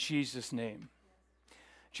 in Jesus' name.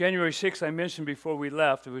 January 6th, I mentioned before we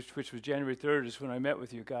left, which was January 3rd is when I met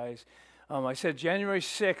with you guys. I said January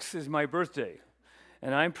 6th is my birthday,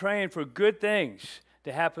 and I'm praying for good things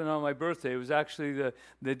to happen on my birthday. It was actually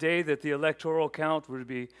the day that the electoral count would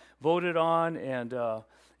be voted on, and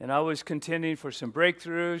I was contending for some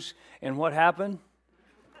breakthroughs, and what happened?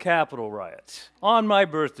 Capitol riots on my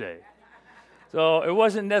birthday. So it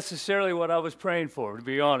wasn't necessarily what I was praying for, to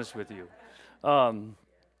be honest with you.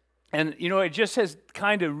 And, you know, it just has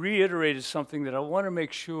kind of reiterated something that I want to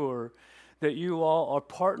make sure that you all are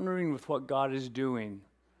partnering with what God is doing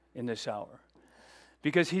in this hour.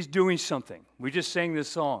 Because he's doing something. We just sang this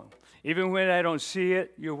song. Even when I don't see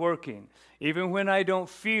it, you're working. Even when I don't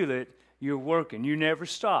feel it, you're working. You never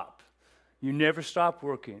stop. You never stop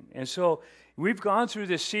working. And so we've gone through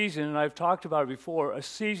this season, and I've talked about it before, a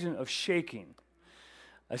season of shaking,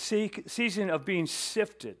 a season of being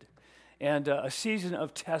sifted, and a season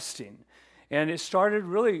of testing. And it started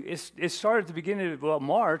it started at the beginning of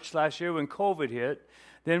March last year when COVID hit.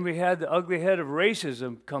 Then we had the ugly head of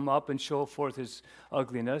racism come up and show forth its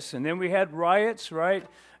ugliness. And then we had riots, right?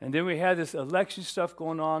 And then we had this election stuff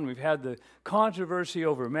going on. We've had the controversy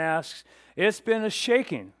over masks. It's been a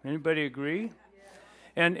shaking. Anybody agree?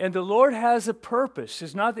 Yeah. And the Lord has a purpose.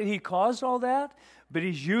 It's not that he caused all that, but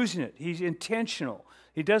he's using it. He's intentional.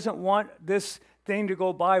 He doesn't want this thing to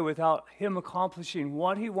go by without him accomplishing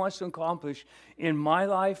what he wants to accomplish in my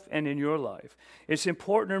life and in your life. It's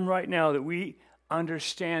important right now that we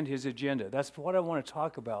understand his agenda. That's what I want to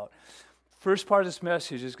talk about. First part of this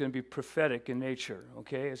message is going to be prophetic in nature,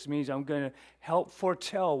 okay? It means I'm going to help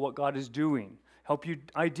foretell what God is doing, help you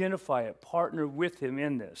identify it, partner with him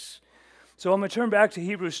in this. So I'm going to turn back to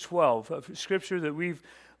Hebrews 12, a scripture that we've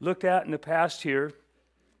looked at in the past here,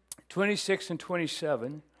 26 and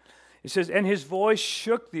 27. It says, and his voice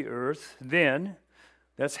shook the earth then.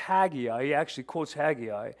 That's Haggai. He actually quotes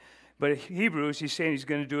Haggai. But Hebrews, he's saying he's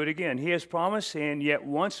going to do it again. He has promised, saying, yet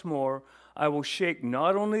once more I will shake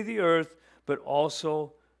not only the earth, but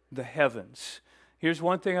also the heavens. Here's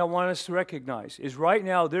one thing I want us to recognize, is right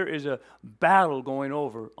now there is a battle going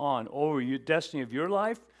on over your destiny of your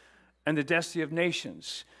life and the destiny of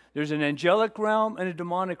nations. There's an angelic realm and a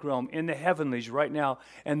demonic realm in the heavenlies right now,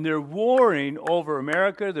 and they're warring over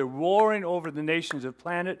America, they're warring over the nations of the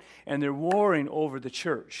planet, and they're warring over the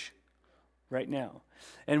church. right now.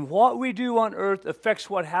 And what we do on earth affects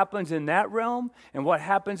what happens in that realm, and what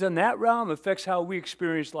happens in that realm affects how we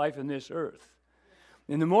experience life in this earth.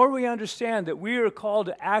 And the more we understand that we are called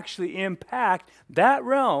to actually impact that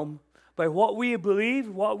realm by what we believe,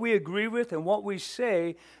 what we agree with, and what we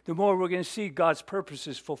say, the more we're going to see God's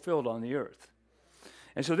purposes fulfilled on the earth.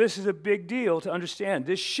 And so this is a big deal to understand.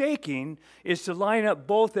 This shaking is to line up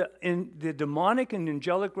both in the demonic and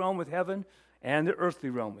angelic realm with heaven and the earthly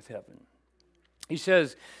realm with heaven. He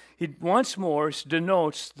says, he once more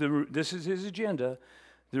denotes, this is his agenda,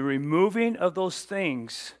 the removing of those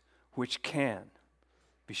things which can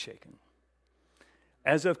be shaken,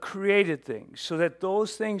 as of created things, so that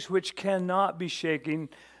those things which cannot be shaken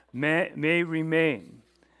may remain.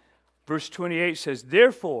 Verse 28 says,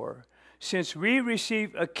 therefore, since we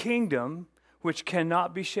receive a kingdom which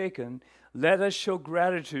cannot be shaken, let us show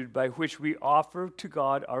gratitude by which we offer to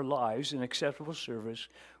God our lives in acceptable service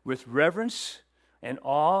with reverence and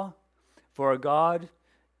awe, for our God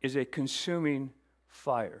is a consuming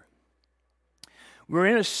fire. We're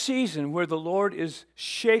in a season where the Lord is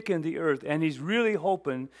shaking the earth, and he's really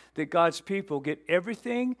hoping that God's people get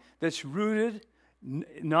everything that's rooted,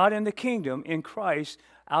 not in the kingdom, in Christ,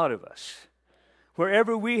 out of us.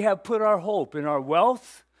 Wherever we have put our hope in our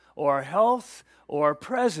wealth or our health or our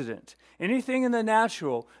president, anything in the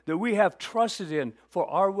natural that we have trusted in for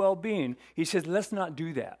our well-being, he says, let's not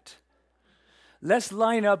do that. Let's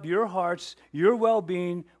line up your hearts, your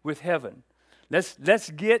well-being with heaven. Let's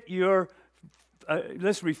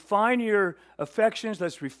refine your affections.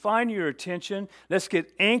 Let's refine your attention. Let's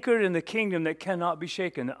get anchored in the kingdom that cannot be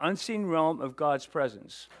shaken, the unseen realm of God's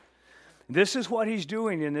presence. This is what he's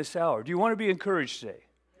doing in this hour. Do you want to be encouraged today?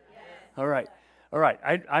 Yes. All right.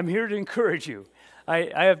 I'm here to encourage you. I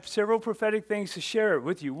have several prophetic things to share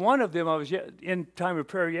with you. One of them, I was in time of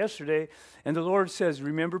prayer yesterday, and the Lord says,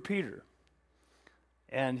 remember Peter.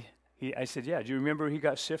 And I said, yeah, do you remember he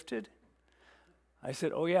got sifted? I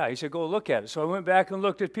said, oh, yeah. He said, go look at it. So I went back and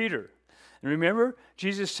looked at Peter. And remember,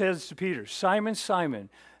 Jesus says to Peter, Simon, Simon,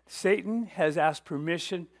 Satan has asked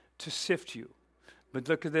permission to sift you. But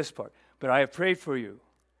look at this part. But I have prayed for you,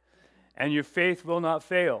 and your faith will not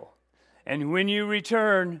fail. And when you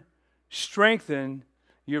return, strengthen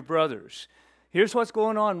your brothers. Here's what's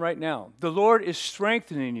going on right now. The Lord is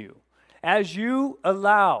strengthening you. As you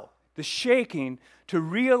allow the shaking to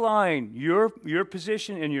realign your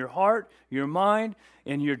position in your heart, your mind,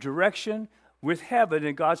 and your direction with heaven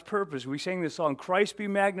and God's purpose. We sang this song, Christ be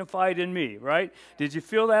magnified in me, right? Did you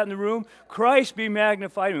feel that in the room? Christ be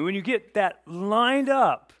magnified in me. When you get that lined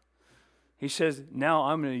up, he says, now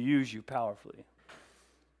I'm going to use you powerfully.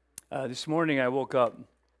 This morning I woke up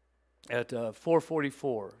at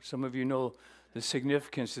 4:44. Some of you know the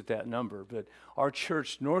significance of that number, but our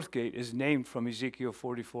church, Northgate, is named from Ezekiel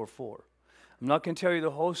 44:4. I'm not going to tell you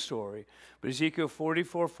the whole story, but Ezekiel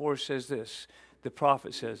 44:4 says this. The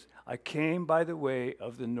prophet says, I came by the way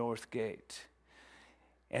of the north gate.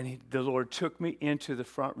 And the Lord took me into the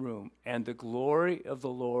front room, and the glory of the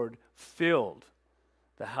Lord filled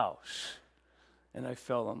the house. And I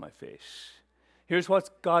fell on my face. Here's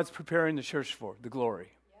what God's preparing the church for, the glory.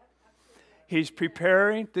 He's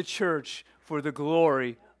preparing the church for the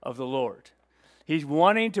glory of the Lord. He's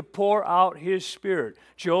wanting to pour out his Spirit.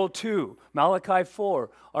 Joel 2, Malachi 4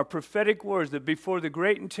 are prophetic words that before the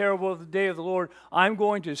great and terrible day of the Lord, I'm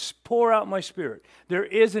going to pour out my Spirit. There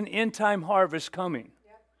is an end-time harvest coming.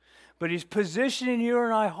 Yep. But he's positioning you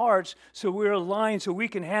and I hearts so we're aligned so we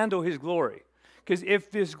can handle his glory. Because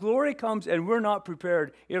if his glory comes and we're not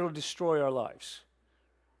prepared, it'll destroy our lives.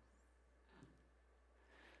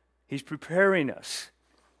 He's preparing us.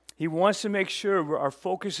 He wants to make sure our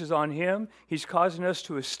focus is on him. He's causing us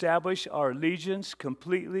to establish our allegiance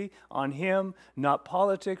completely on him, not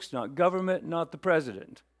politics, not government, not the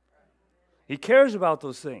president. He cares about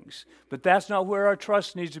those things, but that's not where our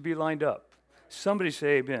trust needs to be lined up. Somebody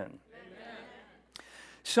say amen.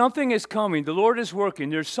 Something is coming. The Lord is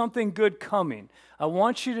working. There's something good coming. I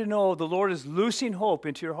want you to know the Lord is loosing hope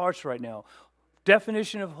into your hearts right now.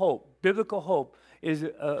 Definition of hope, biblical hope, is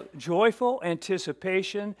a joyful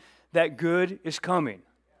anticipation that good is coming.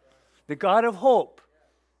 The God of hope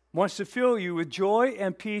wants to fill you with joy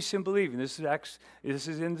and peace in believing. This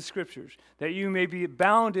is in the scriptures, that you may be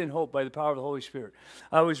bound in hope by the power of the Holy Spirit.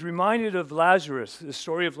 I was reminded of Lazarus, the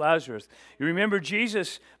story of Lazarus. You remember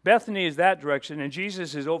Jesus, Bethany is that direction, and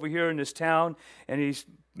Jesus is over here in this town, and he's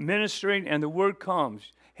ministering, and the word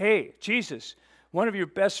comes, hey, Jesus, one of your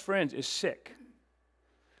best friends is sick.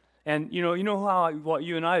 And you know what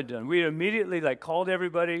you and I had done. We immediately called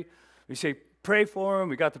everybody. We say, pray for him.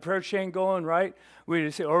 We got the prayer chain going, right?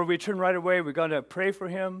 We say, or we turn right away. We're going to pray for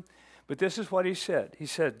him. But this is what he said. He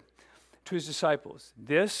said to his disciples,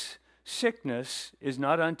 this sickness is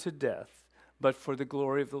not unto death, but for the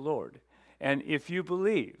glory of the Lord. And if you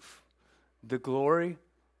believe the glory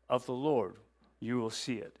of the Lord, you will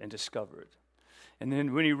see it and discover it. And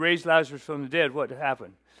then when he raised Lazarus from the dead, what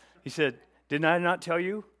happened? He said, did I not tell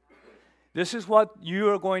you? This is what you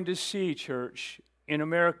are going to see, church, in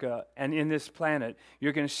America and in this planet.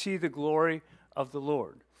 You're going to see the glory of the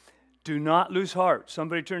Lord. Do not lose heart.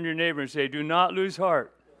 Somebody turn to your neighbor and say, do not lose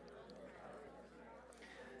heart.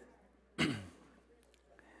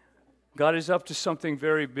 God is up to something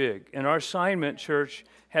very big. And our assignment, church,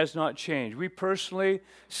 has not changed. We personally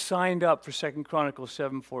signed up for 2 Chronicles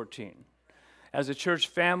 7:14. As a church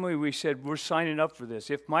family, we said, we're signing up for this.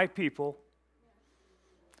 If my people,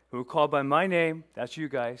 who are called by my name, that's you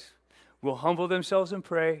guys, will humble themselves and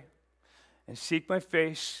pray and seek my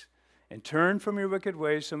face and turn from your wicked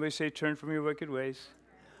ways. Somebody say, turn from your wicked ways.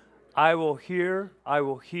 I will hear, I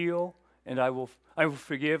will heal, and I will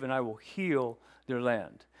forgive, and I will heal their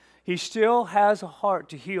land. He still has a heart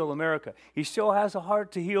to heal America. He still has a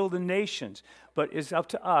heart to heal the nations, but it's up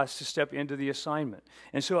to us to step into the assignment.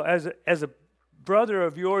 And so as a brother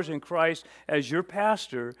of yours in Christ, as your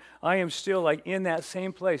pastor, I am still like in that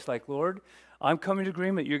same place, like, Lord, I'm coming to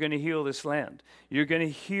agreement. You're going to heal this land. You're going to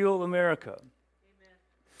heal America.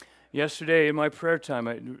 Amen. Yesterday in my prayer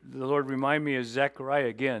time, the Lord reminded me of Zechariah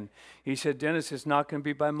again. He said, Dennis, it's not going to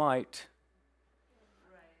be by might.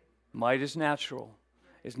 Might is natural.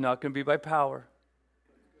 It's not going to be by power,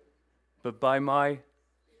 but by my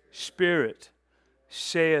Spirit,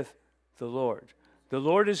 saith the Lord. The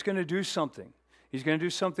Lord is going to do something. He's going to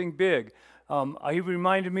do something big. He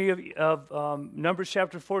reminded me of Numbers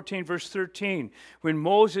chapter 14, verse 13, when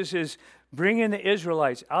Moses is bringing the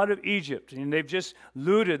Israelites out of Egypt, and they've just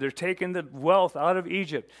looted. They're taking the wealth out of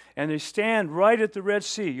Egypt, and they stand right at the Red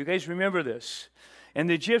Sea. You guys remember this? And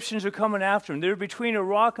the Egyptians are coming after them. They're between a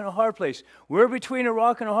rock and a hard place. We're between a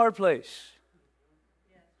rock and a hard place.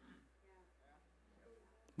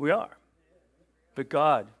 We are. But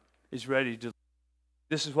God is ready to.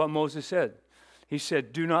 This is what Moses said. He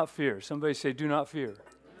said, do not fear. Somebody say, do not fear.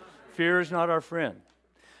 Fear is not our friend.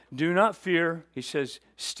 Do not fear. He says,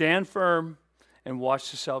 stand firm and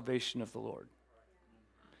watch the salvation of the Lord.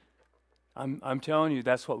 I'm telling you,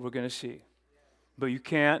 that's what we're going to see. But you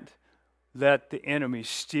can't let the enemy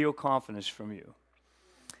steal confidence from you.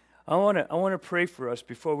 I want to pray for us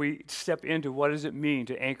before we step into what does it mean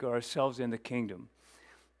to anchor ourselves in the kingdom.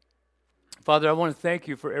 Father, I want to thank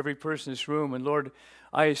you for every person in this room. And Lord,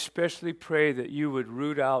 I especially pray that you would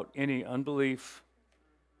root out any unbelief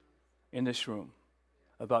in this room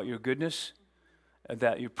about your goodness,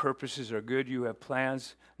 that your purposes are good. You have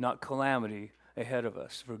plans, not calamity, ahead of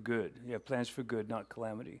us for good. You have plans for good, not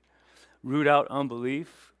calamity. Root out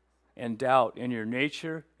unbelief and doubt in your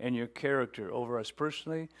nature and your character over us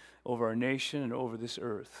personally, over our nation, and over this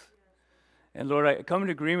earth. And Lord, I come in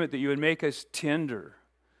agreement that you would make us tender,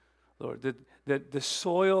 Lord, that the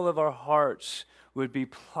soil of our hearts would be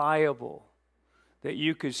pliable, that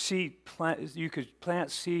you could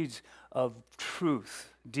plant seeds of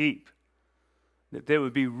truth deep, that they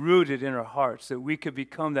would be rooted in our hearts, that we could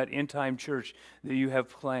become that end-time church that you have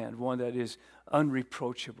planned, one that is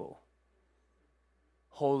unreproachable,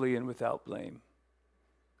 holy and without blame.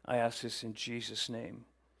 I ask this in Jesus' name.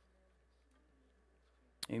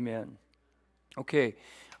 Amen. Okay,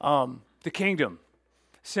 the kingdom.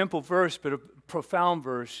 Simple verse, but a profound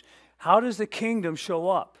verse. How does the kingdom show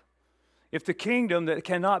up? If the kingdom that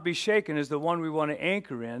cannot be shaken is the one we want to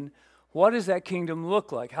anchor in, what does that kingdom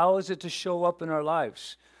look like? How is it to show up in our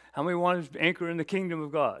lives? How many want to anchor in the kingdom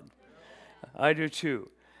of God? I do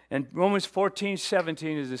too. And Romans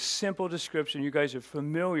 14:17 is a simple description. You guys are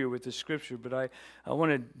familiar with the scripture, but I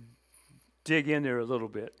want to dig in there a little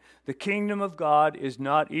bit. The kingdom of God is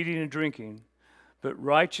not eating and drinking, but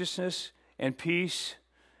righteousness and peace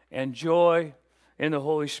and joy in the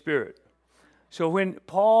Holy Spirit. So when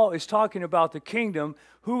Paul is talking about the kingdom,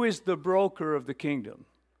 who is the broker of the kingdom?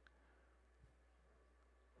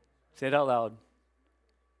 Say it out loud.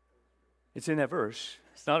 It's in that verse.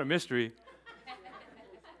 It's not a mystery.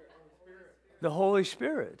 The Holy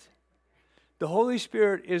Spirit. The Holy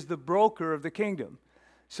Spirit is the broker of the kingdom.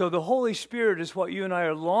 So the Holy Spirit is what you and I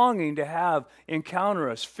are longing to have encounter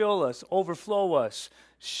us, fill us, overflow us,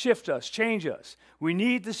 shift us, change us. We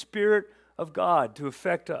need the Spirit of God to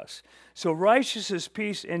affect us. So righteousness,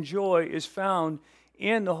 peace, and joy is found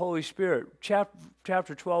in the Holy Spirit.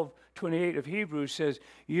 Chapter 12:28 of Hebrews says,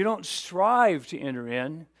 you don't strive to enter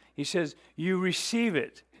in. He says, you receive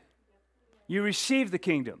it. You receive the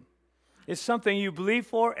kingdom. It's something you believe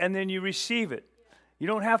for, and then you receive it. You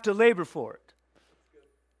don't have to labor for it.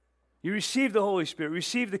 You receive the Holy Spirit,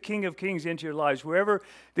 receive the King of Kings into your lives. Wherever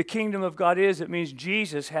the kingdom of God is, it means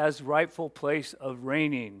Jesus has rightful place of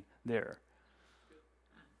reigning there.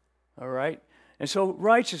 All right? And so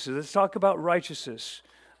righteousness, let's talk about righteousness,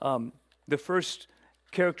 the first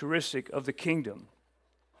characteristic of the kingdom.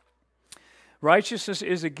 Righteousness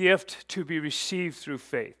is a gift to be received through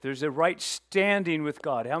faith. There's a right standing with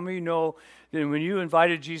God. How many of you know that when you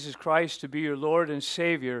invited Jesus Christ to be your Lord and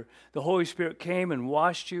Savior, the Holy Spirit came and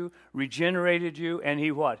washed you, regenerated you, and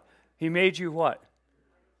He what? He made you what?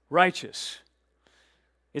 Righteous.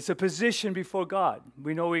 It's a position before God.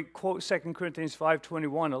 We know we quote 2 Corinthians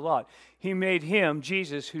 5:21 a lot. He made Him,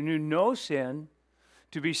 Jesus, who knew no sin,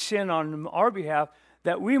 to be sin on our behalf,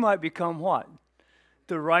 that we might become what?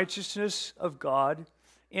 The righteousness of God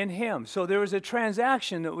in Him. So there was a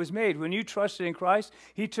transaction that was made. When you trusted in Christ,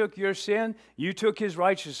 He took your sin, you took His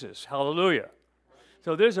righteousness. Hallelujah.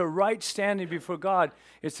 So there's a right standing before God.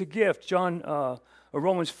 It's a gift.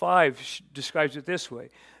 Romans 5 describes it this way.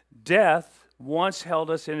 Death once held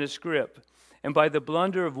us in its grip, and by the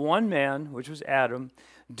blunder of one man, which was Adam,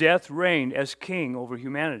 death reigned as king over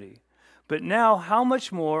humanity. But now, how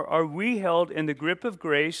much more are we held in the grip of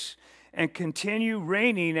grace and continue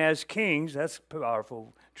reigning as kings? That's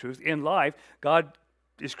powerful truth. In life, God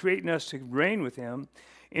is creating us to reign with Him,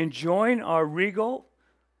 enjoying our regal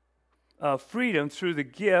freedom through the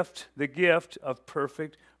gift of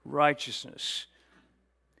perfect righteousness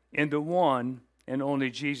in the one and only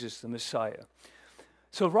Jesus, the Messiah.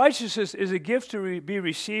 So righteousness is a gift to be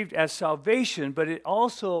received as salvation, but it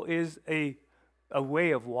also is a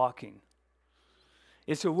way of walking.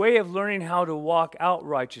 It's a way of learning how to walk out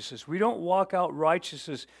righteousness. We don't walk out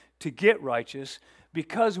righteousness to get righteous.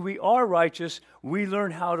 Because we are righteous, we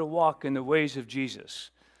learn how to walk in the ways of Jesus.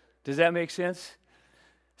 Does that make sense?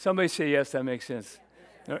 Somebody say yes, that makes sense.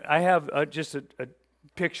 I have just a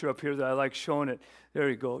picture up here that I like showing it. There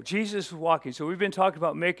you go. Jesus is walking. So we've been talking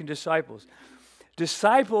about making disciples.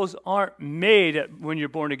 Disciples aren't made when you're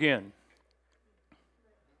born again.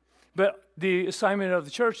 But the assignment of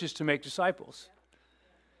the church is to make disciples.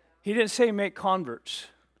 He didn't say make converts.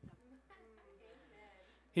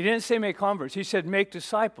 He didn't say make converts. He said make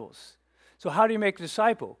disciples. So how do you make a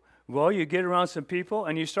disciple? Well, you get around some people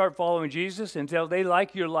and you start following Jesus until they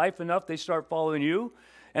like your life enough, they start following you.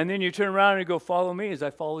 And then you turn around and you go, follow me as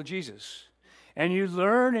I follow Jesus. And you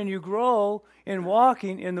learn and you grow in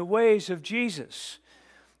walking in the ways of Jesus.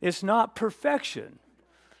 It's not perfection.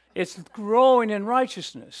 It's growing in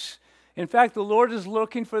righteousness. In fact, the Lord is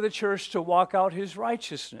looking for the church to walk out His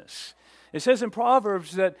righteousness. It says in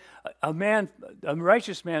Proverbs that a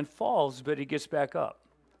righteous man falls, but he gets back up.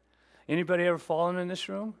 Anybody ever fallen in this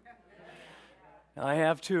room? I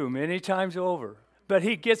have too, many times over. But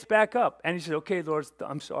he gets back up, and he says, okay, Lord,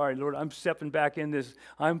 I'm sorry, Lord, I'm stepping back in this.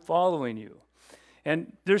 I'm following you.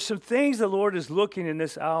 And there's some things the Lord is looking in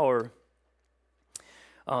this hour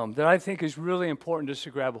that I think is really important just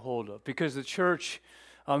to grab a hold of. Because the church,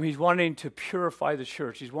 He's wanting to purify the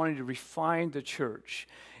church. He's wanting to refine the church.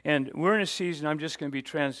 And we're in a season, I'm just going to be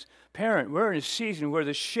transparent, we're in a season where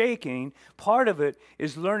the shaking, part of it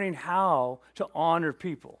is learning how to honor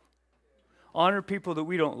people. Honor people that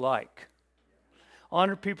we don't like.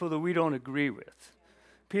 Honor people that we don't agree with.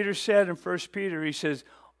 Peter said in 1 Peter, he says,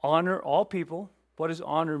 honor all people. What does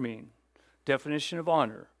honor mean? Definition of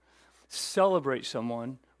honor. Celebrate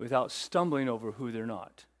someone without stumbling over who they're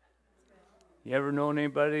not. You ever known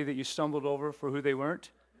anybody that you stumbled over for who they weren't?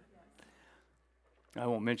 I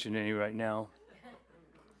won't mention any right now.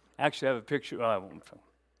 Actually, I have a picture. I won't.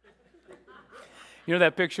 You know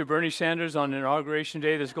that picture of Bernie Sanders on Inauguration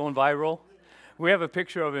Day that's going viral? We have a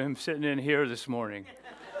picture of him sitting in here this morning.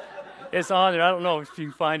 It's on there. I don't know if you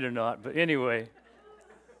can find it or not, but anyway.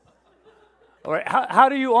 All right, how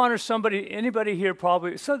do you honor somebody? Anybody here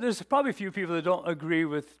probably, so there's probably a few people that don't agree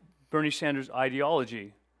with Bernie Sanders'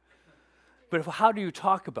 ideology. But how do you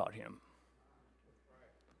talk about him?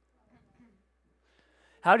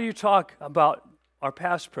 How do you talk about our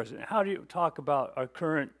past president? How do you talk about our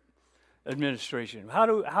current administration? How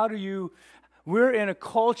do you, we're in a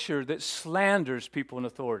culture that slanders people in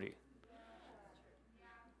authority.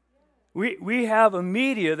 We have a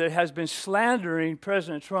media that has been slandering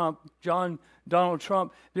President Trump, Donald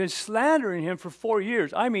Trump, been slandering him for 4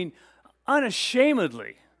 years. I mean,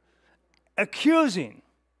 unashamedly, accusing,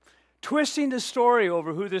 twisting the story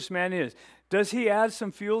over who this man is. Does he add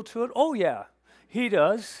some fuel to it? Oh, yeah, he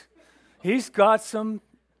does. He's got some.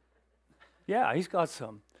 Yeah, he's got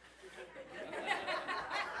some.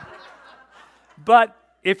 But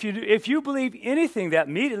if you believe anything that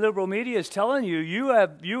liberal media is telling you, you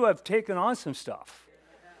have taken on some stuff.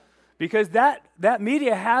 Because that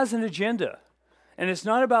media has an agenda, and it's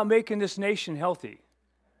not about making this nation healthy.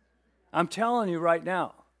 I'm telling you right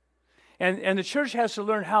now. And the church has to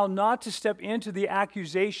learn how not to step into the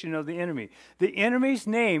accusation of the enemy. The enemy's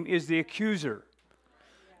name is the accuser.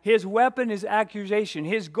 His weapon is accusation.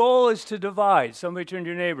 His goal is to divide. Somebody turn to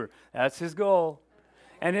your neighbor. That's his goal.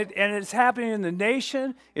 And it's happening in the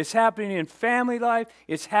nation. It's happening in family life.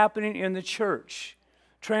 It's happening in the church.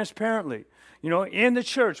 Transparently. You know, in the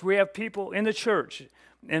church, we have people in the church.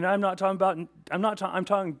 And I'm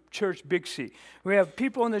talking church big C. We have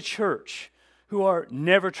people in the church who are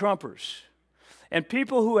never Trumpers. And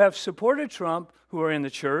people who have supported Trump, who are in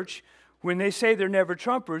the church, when they say they're never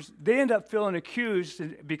Trumpers, they end up feeling accused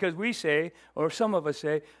because we say, or some of us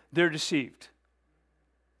say, they're deceived.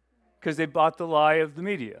 Because they bought the lie of the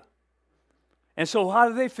media. And so how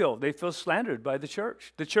do they feel? They feel slandered by the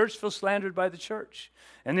church. The church feels slandered by the church.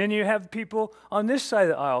 And then you have people on this side of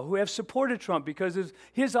the aisle who have supported Trump because of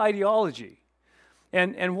his ideology.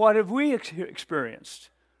 And what have we experienced?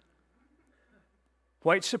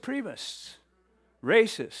 White supremacists,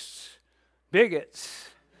 racists, bigots,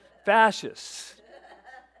 fascists.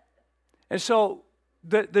 And so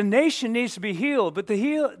the nation needs to be healed, but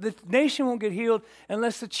the nation won't get healed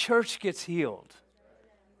unless the church gets healed.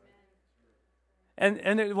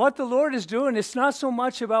 And what the Lord is doing, it's not so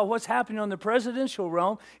much about what's happening on the presidential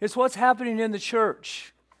realm, it's what's happening in the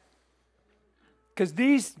church. Because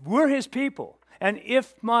we're his people. And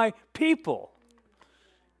if my people,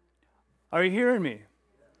 are you hearing me?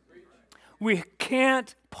 We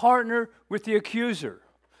can't partner with the accuser,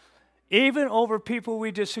 even over people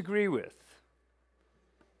we disagree with.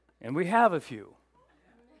 And we have a few.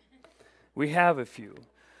 We have a few.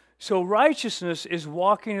 So righteousness is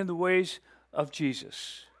walking in the ways of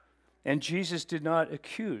Jesus. And Jesus did not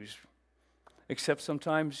accuse, except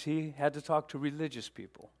sometimes he had to talk to religious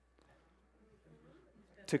people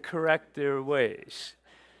to correct their ways,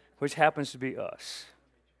 which happens to be us.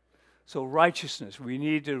 So righteousness, we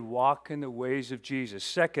need to walk in the ways of Jesus.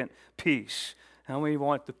 Second, peace. How many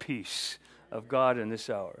want the peace of God in this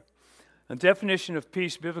hour? A definition of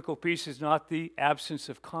peace, biblical peace, is not the absence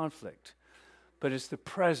of conflict, but it's the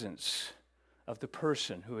presence of the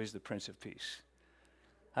person who is the Prince of Peace.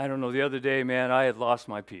 I don't know, the other day, man, I had lost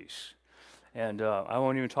my peace. And I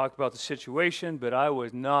won't even talk about the situation, but I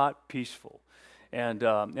was not peaceful. And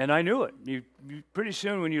I knew it. You pretty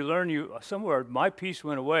soon when you learn somewhere my peace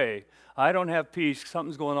went away. I don't have peace.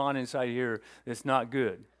 Something's going on inside here that's not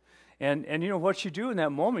good. And you know what you do in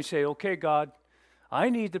that moment? You say, okay, God, I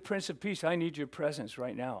need the Prince of Peace. I need your presence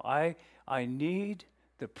right now. I need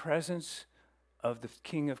the presence of the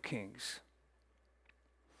King of Kings.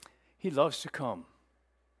 He loves to come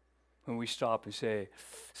when we stop and say,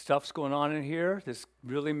 stuff's going on in here that's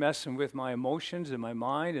really messing with my emotions and my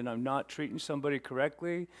mind, and I'm not treating somebody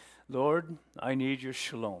correctly. Lord, I need your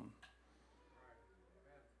shalom.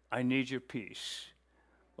 I need your peace.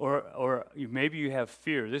 Or maybe you have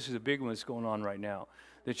fear. This is a big one that's going on right now.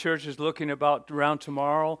 The church is looking around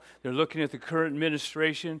tomorrow. They're looking at the current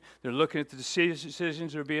administration. They're looking at the decisions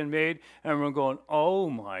that are being made, and we're going, oh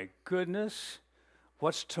my goodness,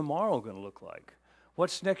 what's tomorrow going to look like?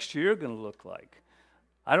 What's next year going to look like?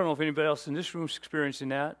 I don't know if anybody else in this room is experiencing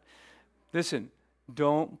that. Listen,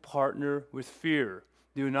 don't partner with fear.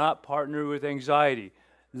 Do not partner with anxiety.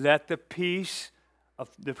 Let the peace of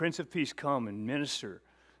the Prince of Peace come and minister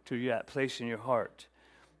to that place in your heart.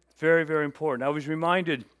 Very, very important. I was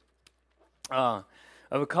reminded of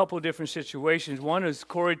a couple of different situations. One is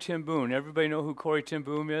Corrie ten Boom. Everybody know who Corrie ten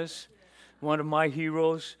Boom is? One of my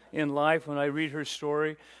heroes in life when I read her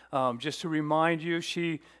story. Just to remind you,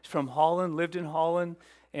 she's from Holland, lived in Holland,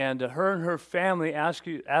 and her and her family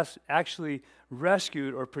actually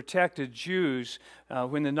rescued or protected Jews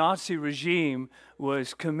when the Nazi regime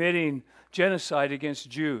was committing genocide against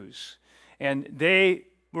Jews. And they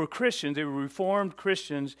were Christians, they were Reformed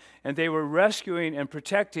Christians, and they were rescuing and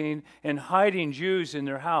protecting and hiding Jews in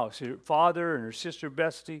their house. Her father and her sister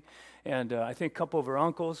Bestie, and I think a couple of her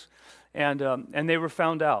uncles, and they were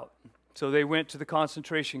found out. So they went to the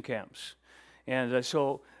concentration camps. And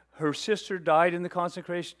so her sister died in the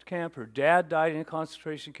concentration camp, her dad died in a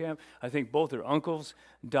concentration camp, I think both her uncles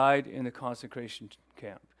died in the concentration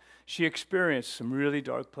camp. She experienced some really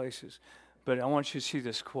dark places, but I want you to see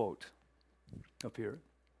this quote up here.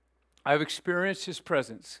 I've experienced his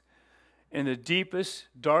presence in the deepest,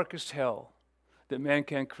 darkest hell that man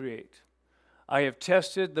can create. I have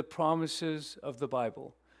tested the promises of the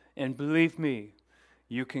Bible, and believe me,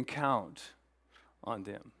 you can count on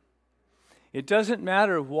them. It doesn't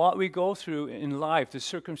matter what we go through in life, the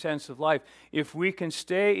circumstance of life. If we can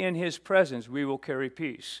stay in his presence, we will carry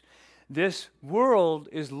peace. This world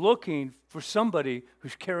is looking for somebody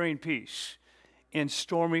who's carrying peace in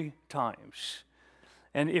stormy times.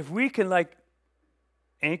 And if we can like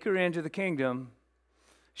anchor into the kingdom,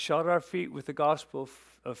 shod our feet with the gospel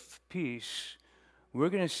of peace, we're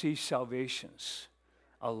going to see salvations,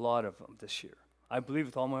 a lot of them this year. I believe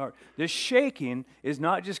with all my heart. This shaking is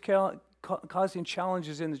not just causing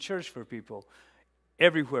challenges in the church for people.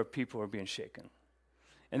 Everywhere people are being shaken.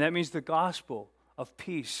 And that means the gospel of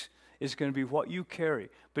peace is going to be what you carry.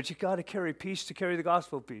 But you got to carry peace to carry the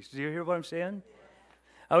gospel of peace. Do you hear what I'm saying?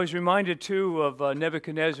 I was reminded, too, of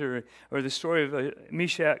Nebuchadnezzar, or the story of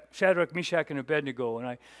Shadrach, Meshach, and Abednego.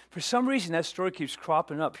 And for some reason, that story keeps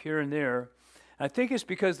cropping up here and there. And I think it's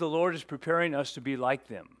because the Lord is preparing us to be like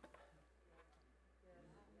them.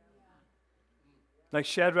 Like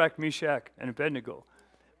Shadrach, Meshach, and Abednego.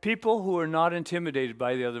 People who are not intimidated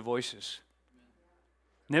by the other voices.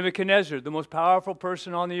 Nebuchadnezzar, the most powerful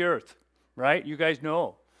person on the earth, right? You guys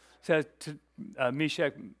know. Says to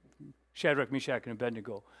Shadrach, Meshach, and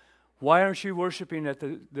Abednego, why aren't you worshiping at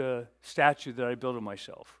the statue that I built of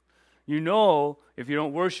myself? You know, if you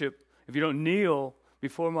don't worship, if you don't kneel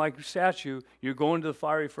before my statue, you're going to the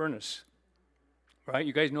fiery furnace. Right?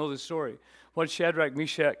 You guys know the story. What Shadrach,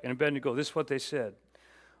 Meshach, and Abednego, this is what they said.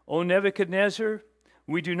 O Nebuchadnezzar,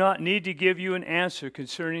 we do not need to give you an answer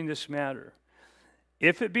concerning this matter.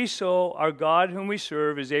 If it be so, our God whom we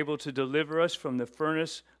serve is able to deliver us from the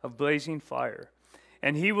furnace of blazing fire,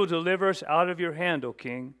 and he will deliver us out of your hand, O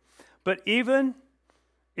king. But even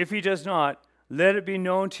if he does not, let it be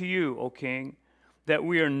known to you, O king, that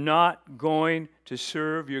we are not going to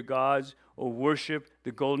serve your gods or worship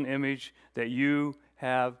the golden image that you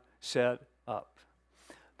have set up.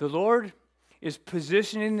 The Lord is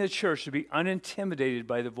positioning the church to be unintimidated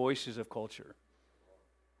by the voices of culture.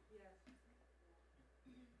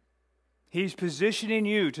 He's positioning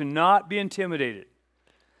you to not be intimidated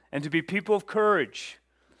and to be people of courage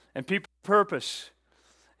and people of purpose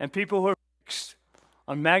and people who are fixed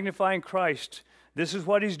on magnifying Christ. This is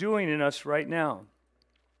what he's doing in us right now.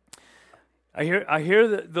 I hear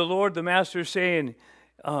the Lord, the Master, saying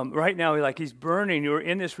right now, like he's burning, you're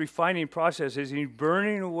in this refining process, is he's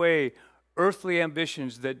burning away earthly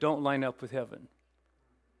ambitions that don't line up with heaven.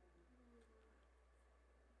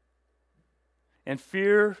 And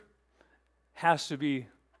fear has to be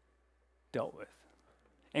dealt with.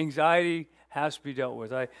 Anxiety has to be dealt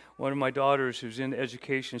with. One of my daughters who's in the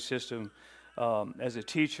education system as a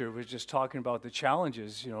teacher was just talking about the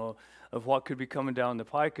challenges, of what could be coming down the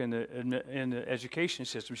pike in the education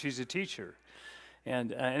system. She's a teacher.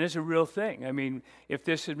 And it's a real thing. I mean, if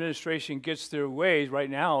this administration gets their ways, right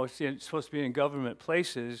now it's supposed to be in government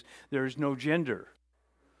places, there's no gender.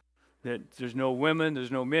 That there's no women, there's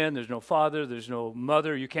no men, there's no father, there's no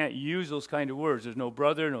mother. You can't use those kind of words. There's no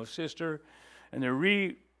brother, no sister. And they're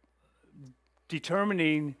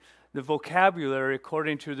redetermining the vocabulary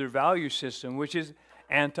according to their value system, which is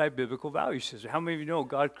anti-biblical value system. How many of you know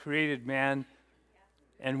God created man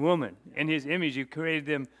and woman? In his image, he created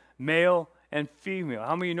them male and female.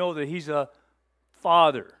 How many of you know that he's a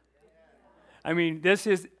father? I mean, this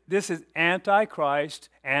is anti-Christ,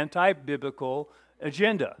 anti-biblical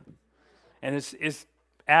agenda. And it's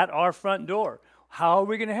at our front door. How are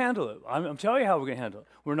we going to handle it? I'm telling you how we're going to handle it.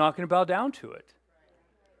 We're not going to bow down to it.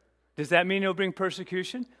 Does that mean it'll bring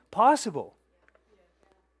persecution? Possible.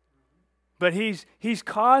 But he's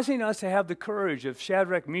causing us to have the courage of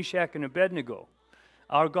Shadrach, Meshach, and Abednego.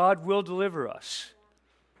 Our God will deliver us.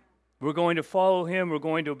 We're going to follow him, we're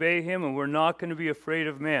going to obey him, and we're not going to be afraid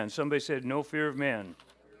of man. Somebody said, no fear of man.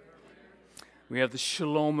 We have the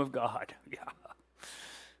shalom of God. Yeah.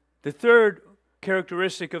 The third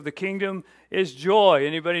characteristic of the kingdom is joy.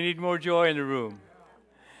 Anybody need more joy in the room?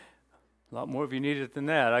 A lot more of you need it than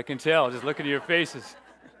that, I can tell, just looking at your faces.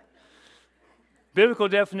 Biblical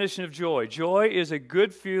definition of joy. Joy is a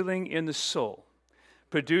good feeling in the soul,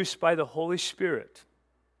 produced by the Holy Spirit,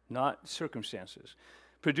 not circumstances.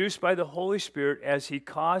 Produced by the Holy Spirit as he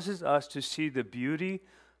causes us to see the beauty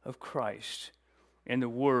of Christ in the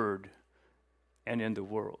Word and in the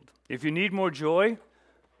world. If you need more joy,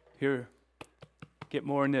 here, get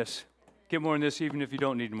more in this. Get more in this even if you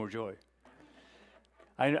don't need more joy.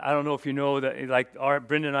 I don't know if you know that, like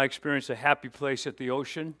Brenda and I experienced a happy place at the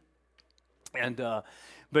ocean. And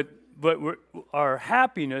but our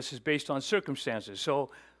happiness is based on circumstances.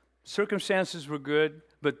 So circumstances were good,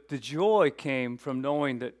 but the joy came from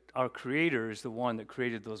knowing that our Creator is the one that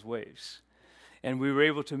created those waves. And we were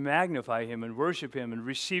able to magnify him and worship him and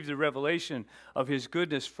receive the revelation of his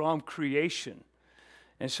goodness from creation.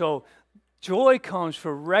 And so joy comes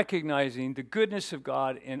from recognizing the goodness of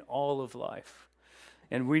God in all of life.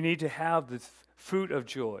 And we need to have the fruit of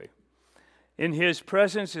joy. In His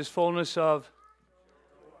presence is fullness of.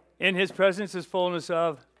 In His presence is fullness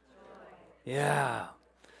of. Yeah.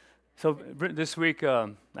 So this week,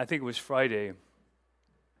 I think it was Friday,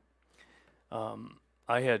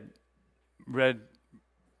 I had read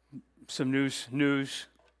some news. News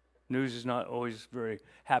is not always very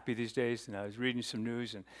happy these days, and I was reading some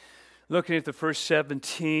news and looking at the first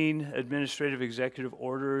 17 administrative executive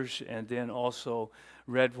orders, and then also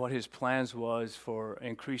read what his plans was for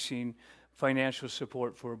increasing financial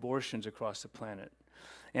support for abortions across the planet.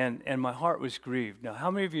 And my heart was grieved. Now, how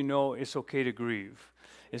many of you know it's okay to grieve?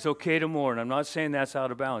 It's okay to mourn. I'm not saying that's out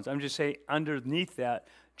of bounds. I'm just saying underneath that,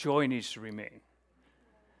 joy needs to remain.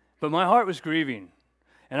 But my heart was grieving,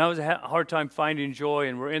 and I was having a hard time finding joy,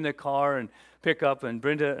 and we're in the car and pick up, and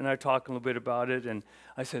Brenda and I talked a little bit about it, and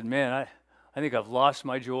I said, man, I think I've lost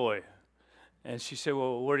my joy. And she said,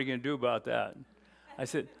 well, what are you going to do about that? I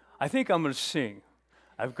said, I think I'm going to sing.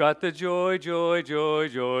 I've got the joy, joy, joy,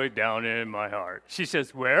 joy down in my heart. She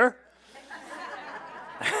says, where?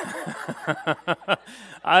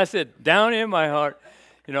 I said, down in my heart.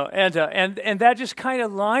 You know, and that just kind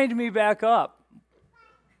of lined me back up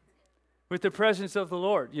with the presence of the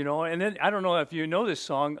Lord, you know. And then, I don't know if you know this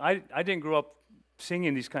song. I didn't grow up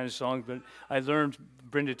singing these kind of songs, but I learned,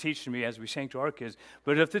 Brenda teaching me as we sang to our kids.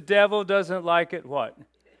 But if the devil doesn't like it, what?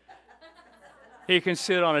 He can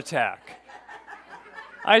sit on a tack.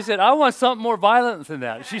 I said, I want something more violent than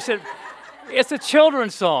that. She said, it's a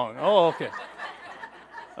children's song. Oh, okay.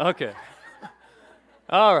 Okay.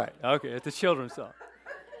 All right. Okay, it's a children's song.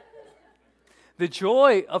 The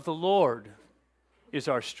joy of the Lord is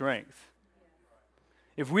our strength.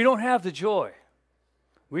 If we don't have the joy,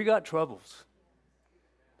 we got troubles.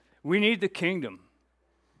 We need the kingdom.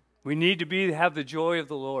 We need to have the joy of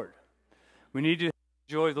the Lord. We need to have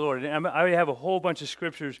the joy of the Lord. And I have a whole bunch of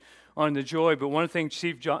scriptures on the joy, but one thing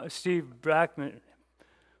Steve Backlund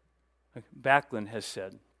has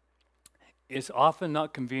said, it's often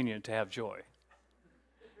not convenient to have joy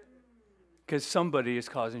because somebody is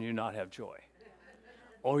causing you not have joy,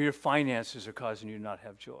 or your finances are causing you not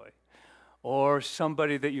have joy, or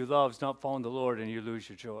somebody that you love is not following the Lord and you lose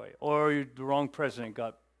your joy, or the wrong president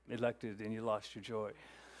got elected and you lost your joy.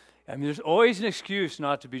 I mean, there's always an excuse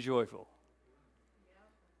not to be joyful.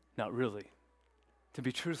 Not really. To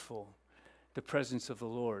be truthful, the presence of the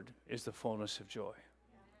Lord is the fullness of joy.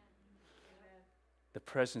 The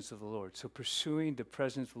presence of the Lord. So pursuing the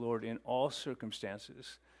presence of the Lord in all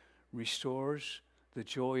circumstances restores the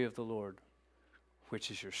joy of the Lord, which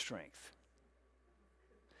is your strength.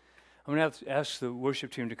 I'm going to have to ask the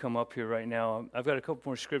worship team to come up here right now. I've got a couple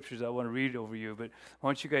more scriptures I want to read over you, but why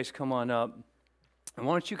don't you guys come on up, and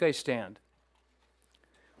why don't you guys stand?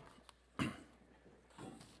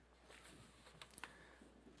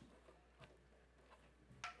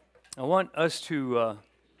 I want us to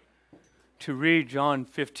read John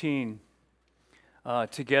 15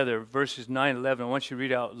 together, verses 9 and 11. I want you to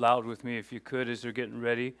read out loud with me if you could as they're getting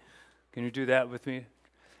ready. Can you do that with me?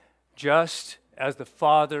 Just as the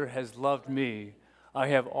Father has loved me, I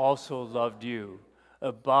have also loved you.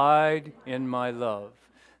 Abide in my love.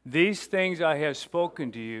 These things I have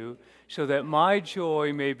spoken to you, so that my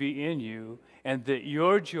joy may be in you, and that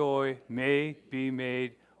your joy may be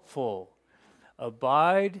made full.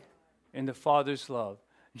 Abide in the Father's love.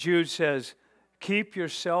 Jude says, keep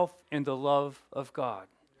yourself in the love of God.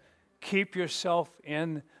 Keep yourself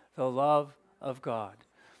in the love of God.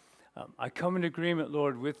 I come in agreement,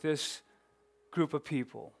 Lord, with this group of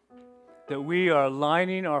people, that we are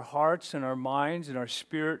aligning our hearts and our minds and our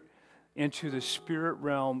spirit into the spirit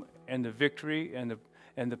realm and the victory and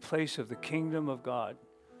the place of the kingdom of God.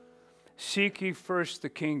 Seek ye first the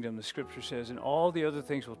kingdom, the scripture says, and all the other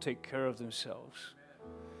things will take care of themselves.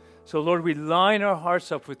 So, Lord, we line our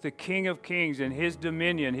hearts up with the King of Kings and His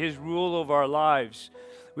dominion, His rule over our lives.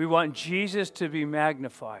 We want Jesus to be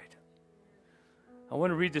magnified. I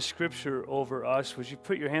want to read the scripture over us. Would you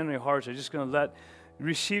put your hand on your hearts? I'm just going to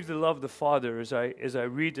receive the love of the Father as I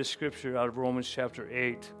read the scripture out of Romans chapter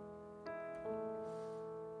 8.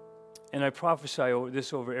 And I prophesy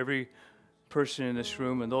this over every person in this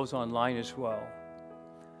room and those online as well.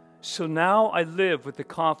 So now I live with the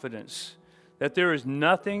confidence that there is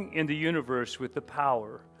nothing in the universe with the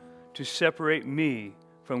power to separate me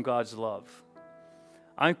from God's love.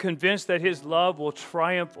 I'm convinced that His love will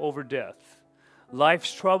triumph over death,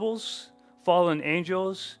 life's troubles, fallen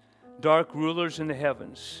angels, dark rulers in the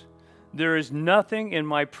heavens. There is nothing in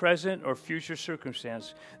my present or future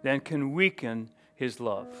circumstance that can weaken His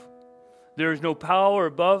love. There is no power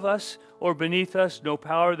above us or beneath us, no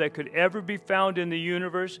power that could ever be found in the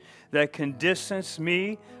universe that can distance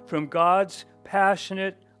me from God's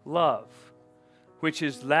passionate love, which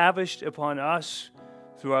is lavished upon us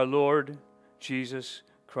through our Lord Jesus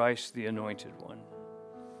Christ, the Anointed One.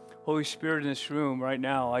 Holy Spirit, in this room right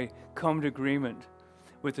now, I come to agreement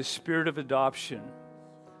with the spirit of adoption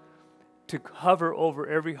to hover over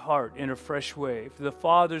every heart in a fresh way, for the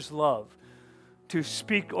Father's love to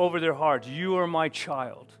speak over their hearts. You are my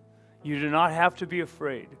child. You do not have to be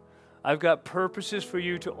afraid. I've got purposes for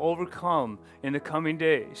you to overcome in the coming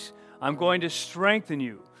days. I'm going to strengthen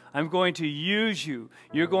you. I'm going to use you.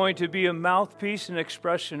 You're going to be a mouthpiece and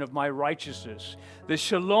expression of my righteousness. The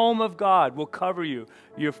shalom of God will cover you.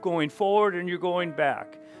 You're going forward and you're going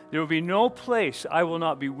back. There will be no place I will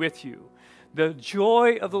not be with you. The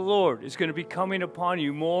joy of the Lord is going to be coming upon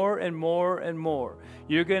you more and more and more.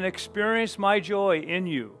 You're going to experience my joy in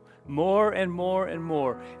you more and more and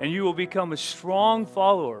more. And you will become a strong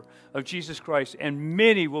follower of Jesus Christ. And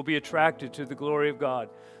many will be attracted to the glory of God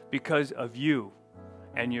because of you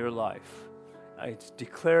and your life. I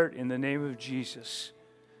declare it in the name of Jesus.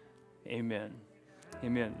 Amen.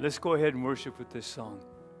 Amen. Let's go ahead and worship with this song.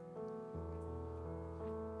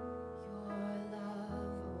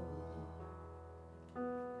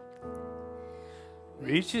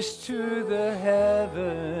 Reaches to the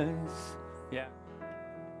heavens. Yeah.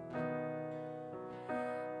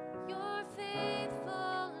 Your faithfulness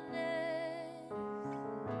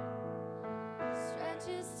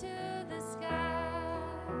stretches to the sky,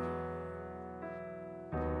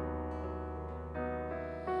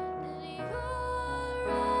 and your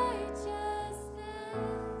righteousness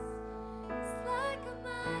is like a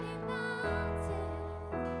mighty mountain.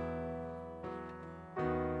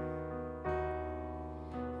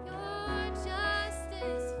 Your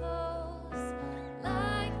justice flows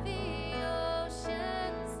like the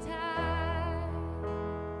ocean's tide,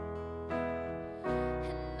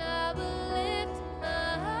 and I will lift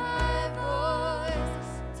my voice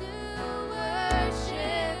to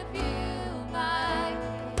worship you, my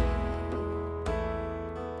King,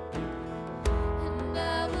 and I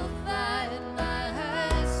will find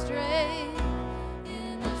my strength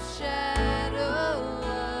in the shadow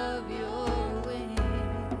of your wings.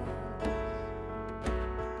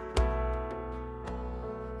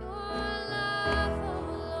 Your love, oh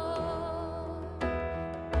Lord,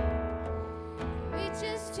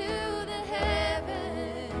 reaches to the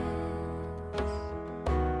heavens.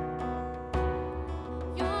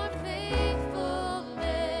 Your faithfulness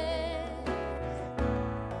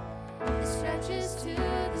stretches to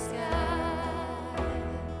the sky,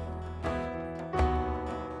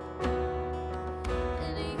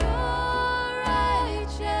 and your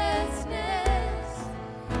righteousness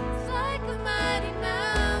is like a mighty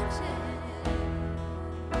mountain.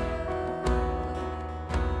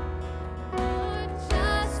 Your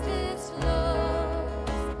justice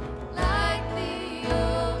flows like the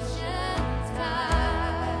ocean's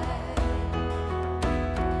tide,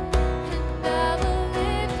 and I will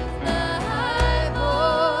lift my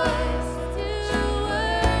voice to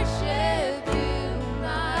worship you,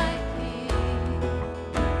 my King,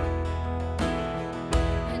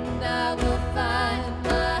 and I will find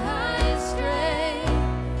my strength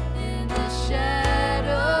in the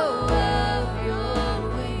shadow of your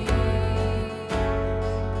wings.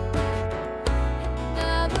 And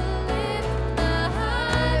I will lift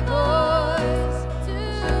my voice to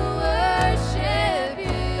worship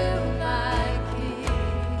you, my King,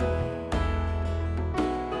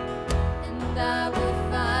 and I will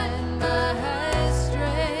find my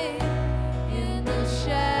strength in the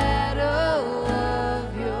shadow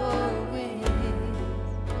of your wings.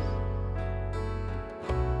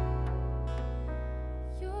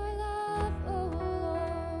 Your love, oh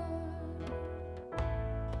Lord,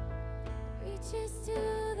 reaches to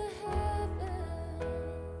the heavens.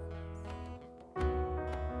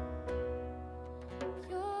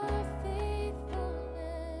 Your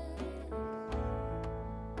faithfulness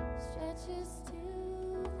stretches to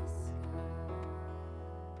the sky.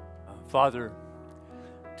 Father,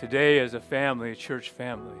 today as a family, a church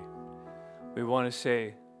family, we want to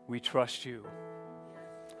say we trust you.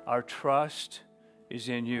 Our trust is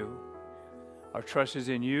in you. Our trust is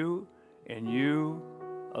in you and you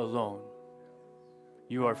alone.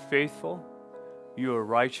 You are faithful, you are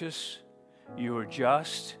righteous, you are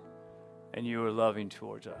just, and you are loving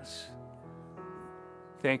towards us.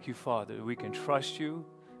 Thank you, Father, that we can trust you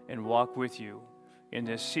and walk with you in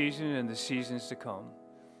this season and the seasons to come.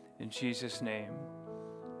 In Jesus' name,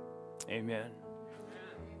 amen.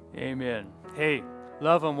 Amen. Hey,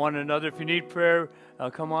 Love on one another. If you need prayer,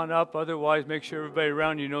 come on up. Otherwise, make sure everybody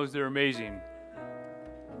around you knows they're amazing.